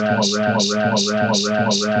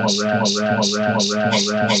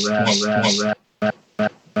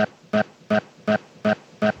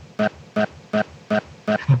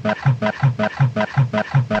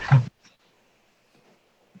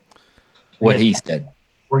 What he said.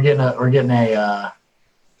 We're getting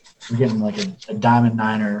like a Diamond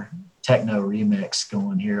Niner techno remix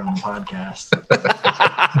going here on the podcast.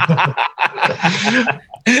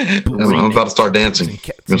 I'm about to start dancing. I'm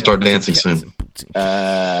going to start dancing soon.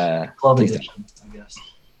 Club edition, I guess.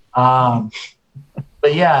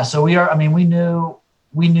 But yeah, so we knew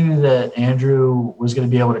that Andrew was going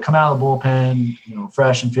to be able to come out of the bullpen,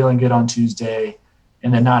 fresh and feeling good on Tuesday,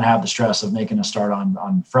 and then not have the stress of making a start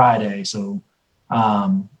on Friday. So,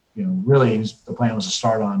 really the plan was to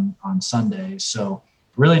start on Sunday. So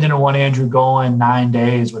really didn't want Andrew going 9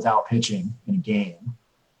 days without pitching in a game.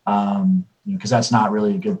 Because that's not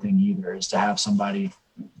really a good thing either, is to have somebody,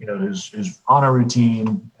 who's on a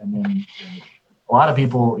routine. And then a lot of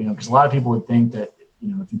people, because a lot of people would think that,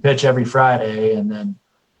 if you pitch every Friday and then,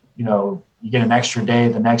 you get an extra day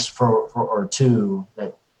the next for or two,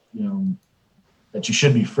 that, that you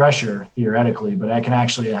should be fresher theoretically, but that can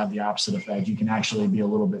actually have the opposite effect. You can actually be a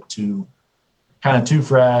little bit too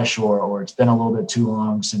fresh, or it's been a little bit too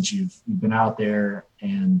long since you've been out there.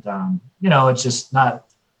 And, it's just not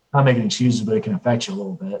making excuses, but it can affect you a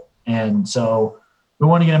little bit. And so we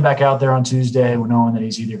want to get him back out there on Tuesday. We're knowing that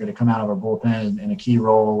he's either going to come out of our bullpen in a key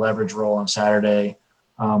role, leverage role on Saturday,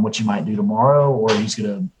 which he might do tomorrow, or he's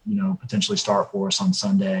going to, potentially start for us on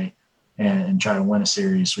Sunday and try to win a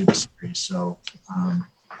series, sweep a series. So,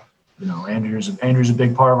 Andrew's a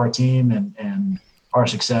big part of our team and our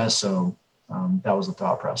success. So that was the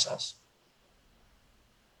thought process.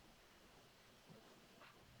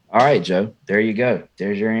 All right, Joe, there you go.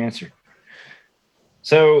 There's your answer.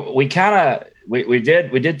 So we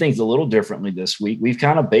did things a little differently this week. We've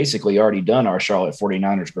kind of basically already done our Charlotte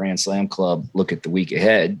 49ers Grand Slam Club look at the week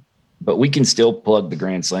ahead, but we can still plug the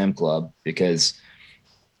Grand Slam Club because,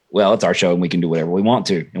 well, it's our show and we can do whatever we want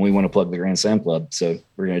to, and we want to plug the Grand Slam Club. So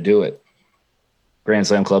we're going to do it. Grand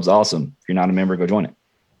Slam Club's awesome. If you're not a member, go join it.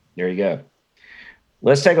 There you go.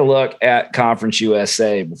 Let's take a look at Conference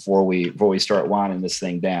USA before we start winding this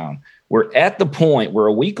thing down. We're at the point, we're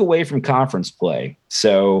a week away from conference play.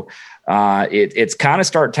 So it's kind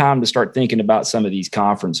of time to start thinking about some of these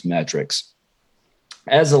conference metrics.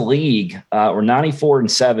 As a league, we're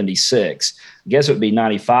 94-76. I guess it would be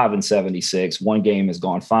 95-76. One game has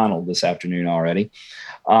gone final this afternoon already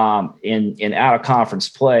in out of conference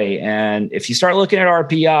play. And if you start looking at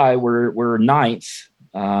RPI, we're ninth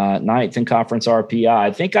in conference RPI.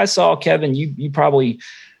 I think I saw, Kevin, you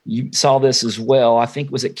saw this as well. I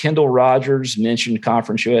think, was it Kendall Rogers mentioned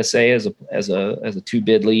Conference USA as a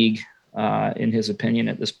two-bid league in his opinion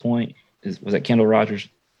at this point? Was that Kendall Rogers?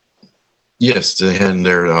 Yes, they had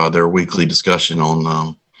their weekly discussion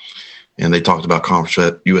on and they talked about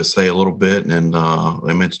Conference USA a little bit, and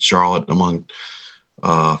they mentioned Charlotte among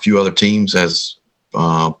a few other teams as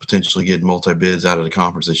potentially getting multi-bids out of the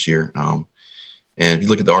conference this year. And if you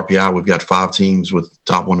look at the RPI, we've got 5 teams with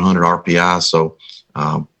top 100 RPI, so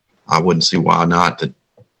I wouldn't see why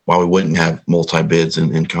we wouldn't have multi-bids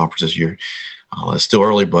in conference this year. It's still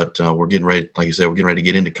early, but we're getting ready. Like you said, we're getting ready to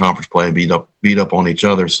get into conference play and beat up on each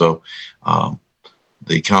other. So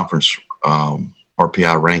the conference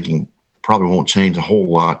RPI ranking probably won't change a whole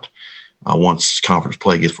lot once conference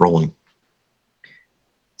play gets rolling.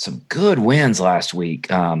 Some good wins last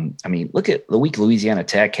week. I mean, look at the week Louisiana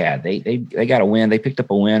Tech had. They got a win. They picked up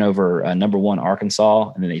a win over number 1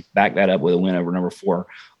 Arkansas, and then they backed that up with a win over number 4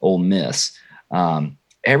 Ole Miss.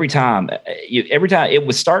 Every time it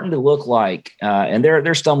was starting to look like, and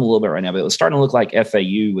they're stumbling a little bit right now, but it was starting to look like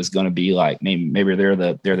FAU was going to be like maybe they're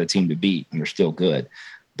the team to beat, and they're still good.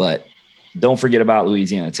 But don't forget about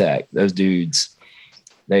Louisiana Tech. Those dudes,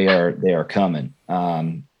 they are coming.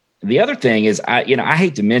 The other thing is, I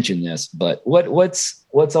hate to mention this, but what's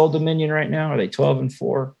Old Dominion right now? Are they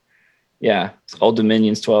 12-4? Yeah, Old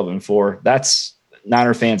Dominion's 12-4. That's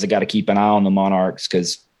Niner fans that got to keep an eye on the Monarchs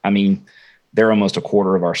because, I mean, they're almost a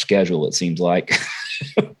quarter of our schedule, it seems like,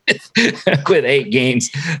 with 8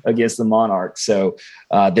 games against the Monarchs. So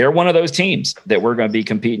they're one of those teams that we're going to be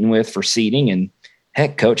competing with for seeding. And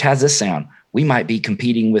heck, Coach, how's this sound? We might be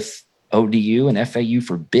competing with ODU and FAU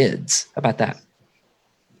for bids. How about that?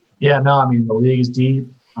 Yeah, no, I mean, the league is deep.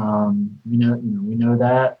 We know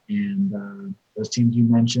that. And those teams you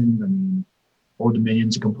mentioned, I mean, Old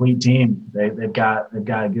Dominion's a complete team. They've got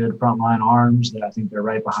good frontline arms that I think they're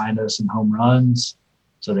right behind us in home runs.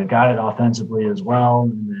 So they've got it offensively as well.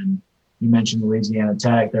 And then you mentioned Louisiana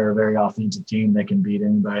Tech. They're a very offensive team that can beat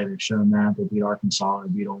anybody. They've shown that. They beat Arkansas. They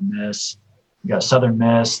beat Ole Miss. You got Southern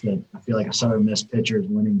Miss. That I feel like a Southern Miss pitcher is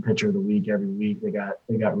winning pitcher of the week every week. They got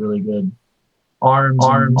really good arms.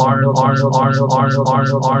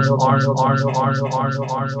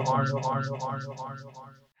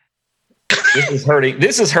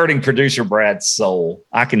 This is hurting producer Brad's soul.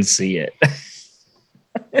 I can see it.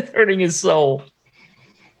 It's hurting his soul.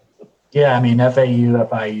 Yeah, I mean, FAU,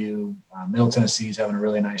 FIU, Middle Tennessee's having a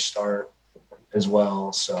really nice start as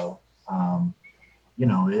well. So,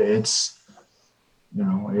 it's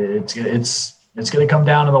going to come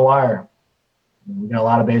down to the wire. We got a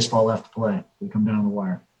lot of baseball left to play. We come down to the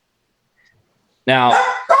wire. Now,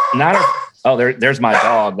 there's my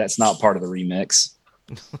dog. That's not part of the remix.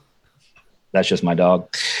 That's just my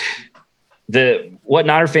dog. What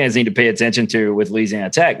Niner fans need to pay attention to with Louisiana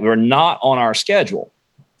Tech, we're not on our schedule,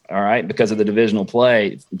 all right, because of the divisional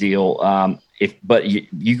play deal. But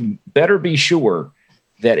you better be sure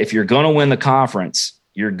that if you're going to win the conference,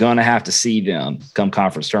 you're going to have to see them come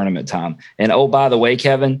conference tournament time. And, oh, by the way,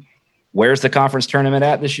 Kevin, where's the conference tournament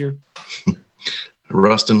at this year?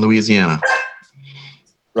 Ruston, Louisiana.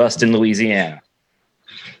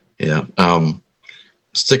 Yeah.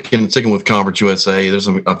 Sticking with Conference USA, there's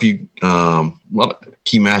a few lot of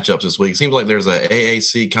key matchups this week. It seems like there's a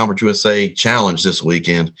AAC Conference USA challenge this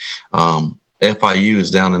weekend. FIU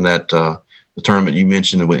is down in that the tournament you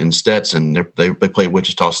mentioned in Stetson. They played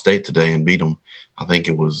Wichita State today and beat them. I think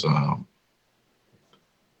it was 8-1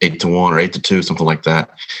 or 8-2, something like that.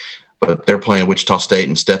 But they're playing Wichita State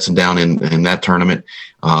and Stetson down in that tournament.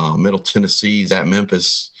 Middle Tennessee's at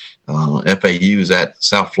Memphis. FAU's at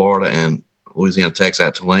South Florida, and Louisiana Tech's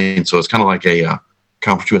at Tulane. So it's kind of like a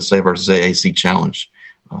Conference USA versus AAC challenge.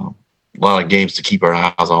 A lot of games to keep our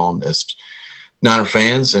eyes on as Niner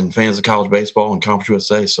fans and fans of college baseball and Conference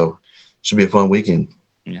USA. So it should be a fun weekend.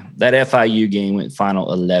 Yeah, that FIU game went final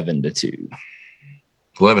 11-2.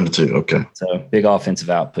 11-2, okay. So big offensive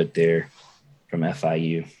output there from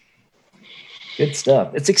FIU. Good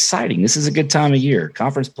stuff. It's exciting. This is a good time of year.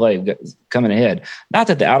 Conference play coming ahead. Not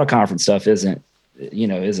that the out-of-conference stuff isn't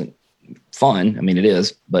fun. I mean, it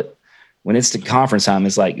is, but when it's the conference time,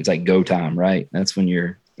 it's like go time, right? That's when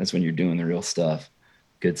you're doing the real stuff.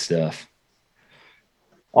 Good stuff.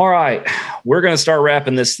 All right, we're going to start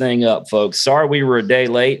wrapping this thing up, folks. Sorry we were a day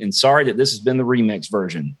late, and sorry that this has been the remix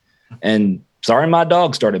version. And sorry my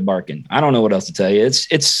dog started barking. I don't know what else to tell you. It's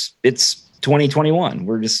 2021.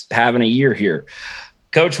 We're just having a year here.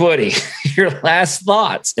 Coach Woody, your last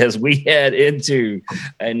thoughts as we head into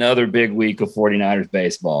another big week of 49ers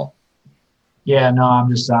baseball. Yeah, no,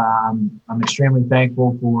 I'm extremely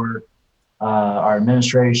thankful for our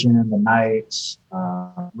administration, the Knights,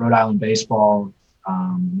 Rhode Island baseball.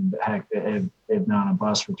 Heck, they've been on a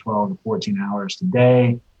bus for 12 to 14 hours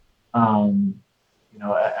today. I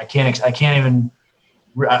can't even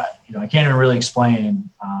really explain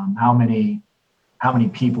how many how many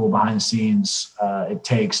people behind the scenes it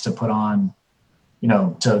takes to put on, to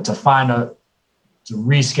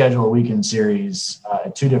reschedule a weekend series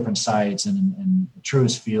at 2 different sites and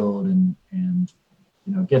Truist Field and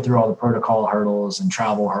get through all the protocol hurdles and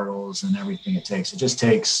travel hurdles and everything it takes. It just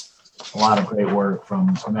takes a lot of great work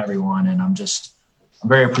from everyone. And I'm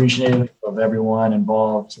very appreciative of everyone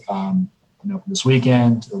involved, for this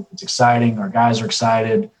weekend. It's exciting. Our guys are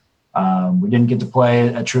excited. We didn't get to play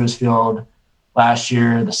at Truist Field last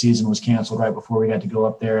year. The season was canceled right before we got to go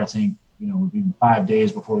up there. I think, we've been 5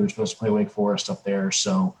 days before we were supposed to play Wake Forest up there.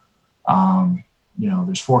 So,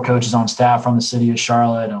 there's 4 coaches on staff from the city of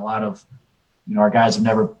Charlotte, and a lot of, our guys have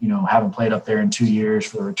never, haven't played up there in 2 years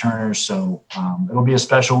for the returners. So it'll be a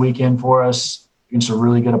special weekend for us against a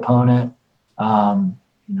really good opponent, in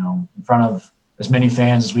front of as many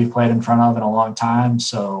fans as we've played in front of in a long time.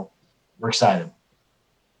 So we're excited.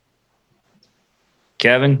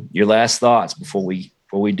 Kevin, your last thoughts before we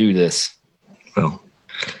do this. Well,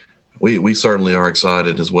 we certainly are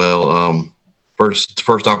excited as well.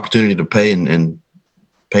 First opportunity to pay and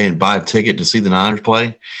buy a ticket to see the Niners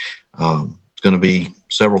play. It's going to be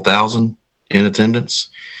several thousand in attendance.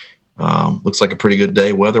 Looks like a pretty good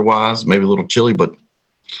day weather-wise. Maybe a little chilly, but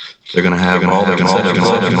they're going to have all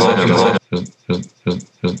the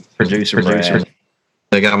Producer Brad.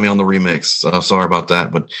 They got me on the remix. Sorry about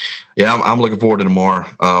that, but yeah, I'm looking forward to tomorrow.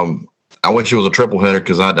 I wish it was a triple header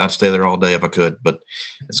because I'd stay there all day if I could. But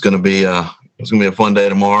it's going to be a fun day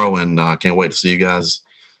tomorrow, and I can't wait to see you guys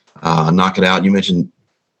knock it out. You mentioned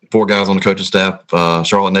 4 guys on the coaching staff,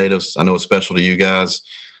 Charlotte natives. I know it's special to you guys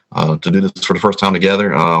to do this for the first time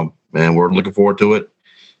together, and we're looking forward to it.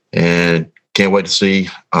 And can't wait to see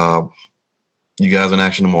you guys in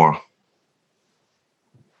action tomorrow.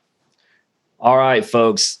 All right,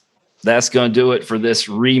 folks. That's going to do it for this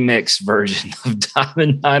remix version of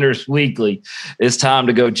Diamond Niners Weekly. It's time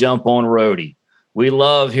to go jump on Roadie. We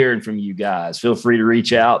love hearing from you guys. Feel free to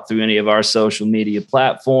reach out through any of our social media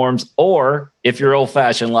platforms, or if you're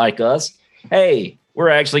old-fashioned like us, hey, we're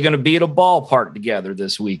actually going to be at a ballpark together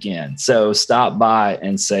this weekend. So stop by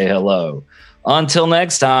and say hello. Until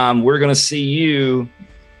next time, we're going to see you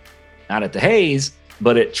not at the Hayes,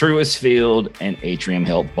 but at Truist Field and Atrium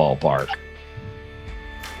Health Ballpark.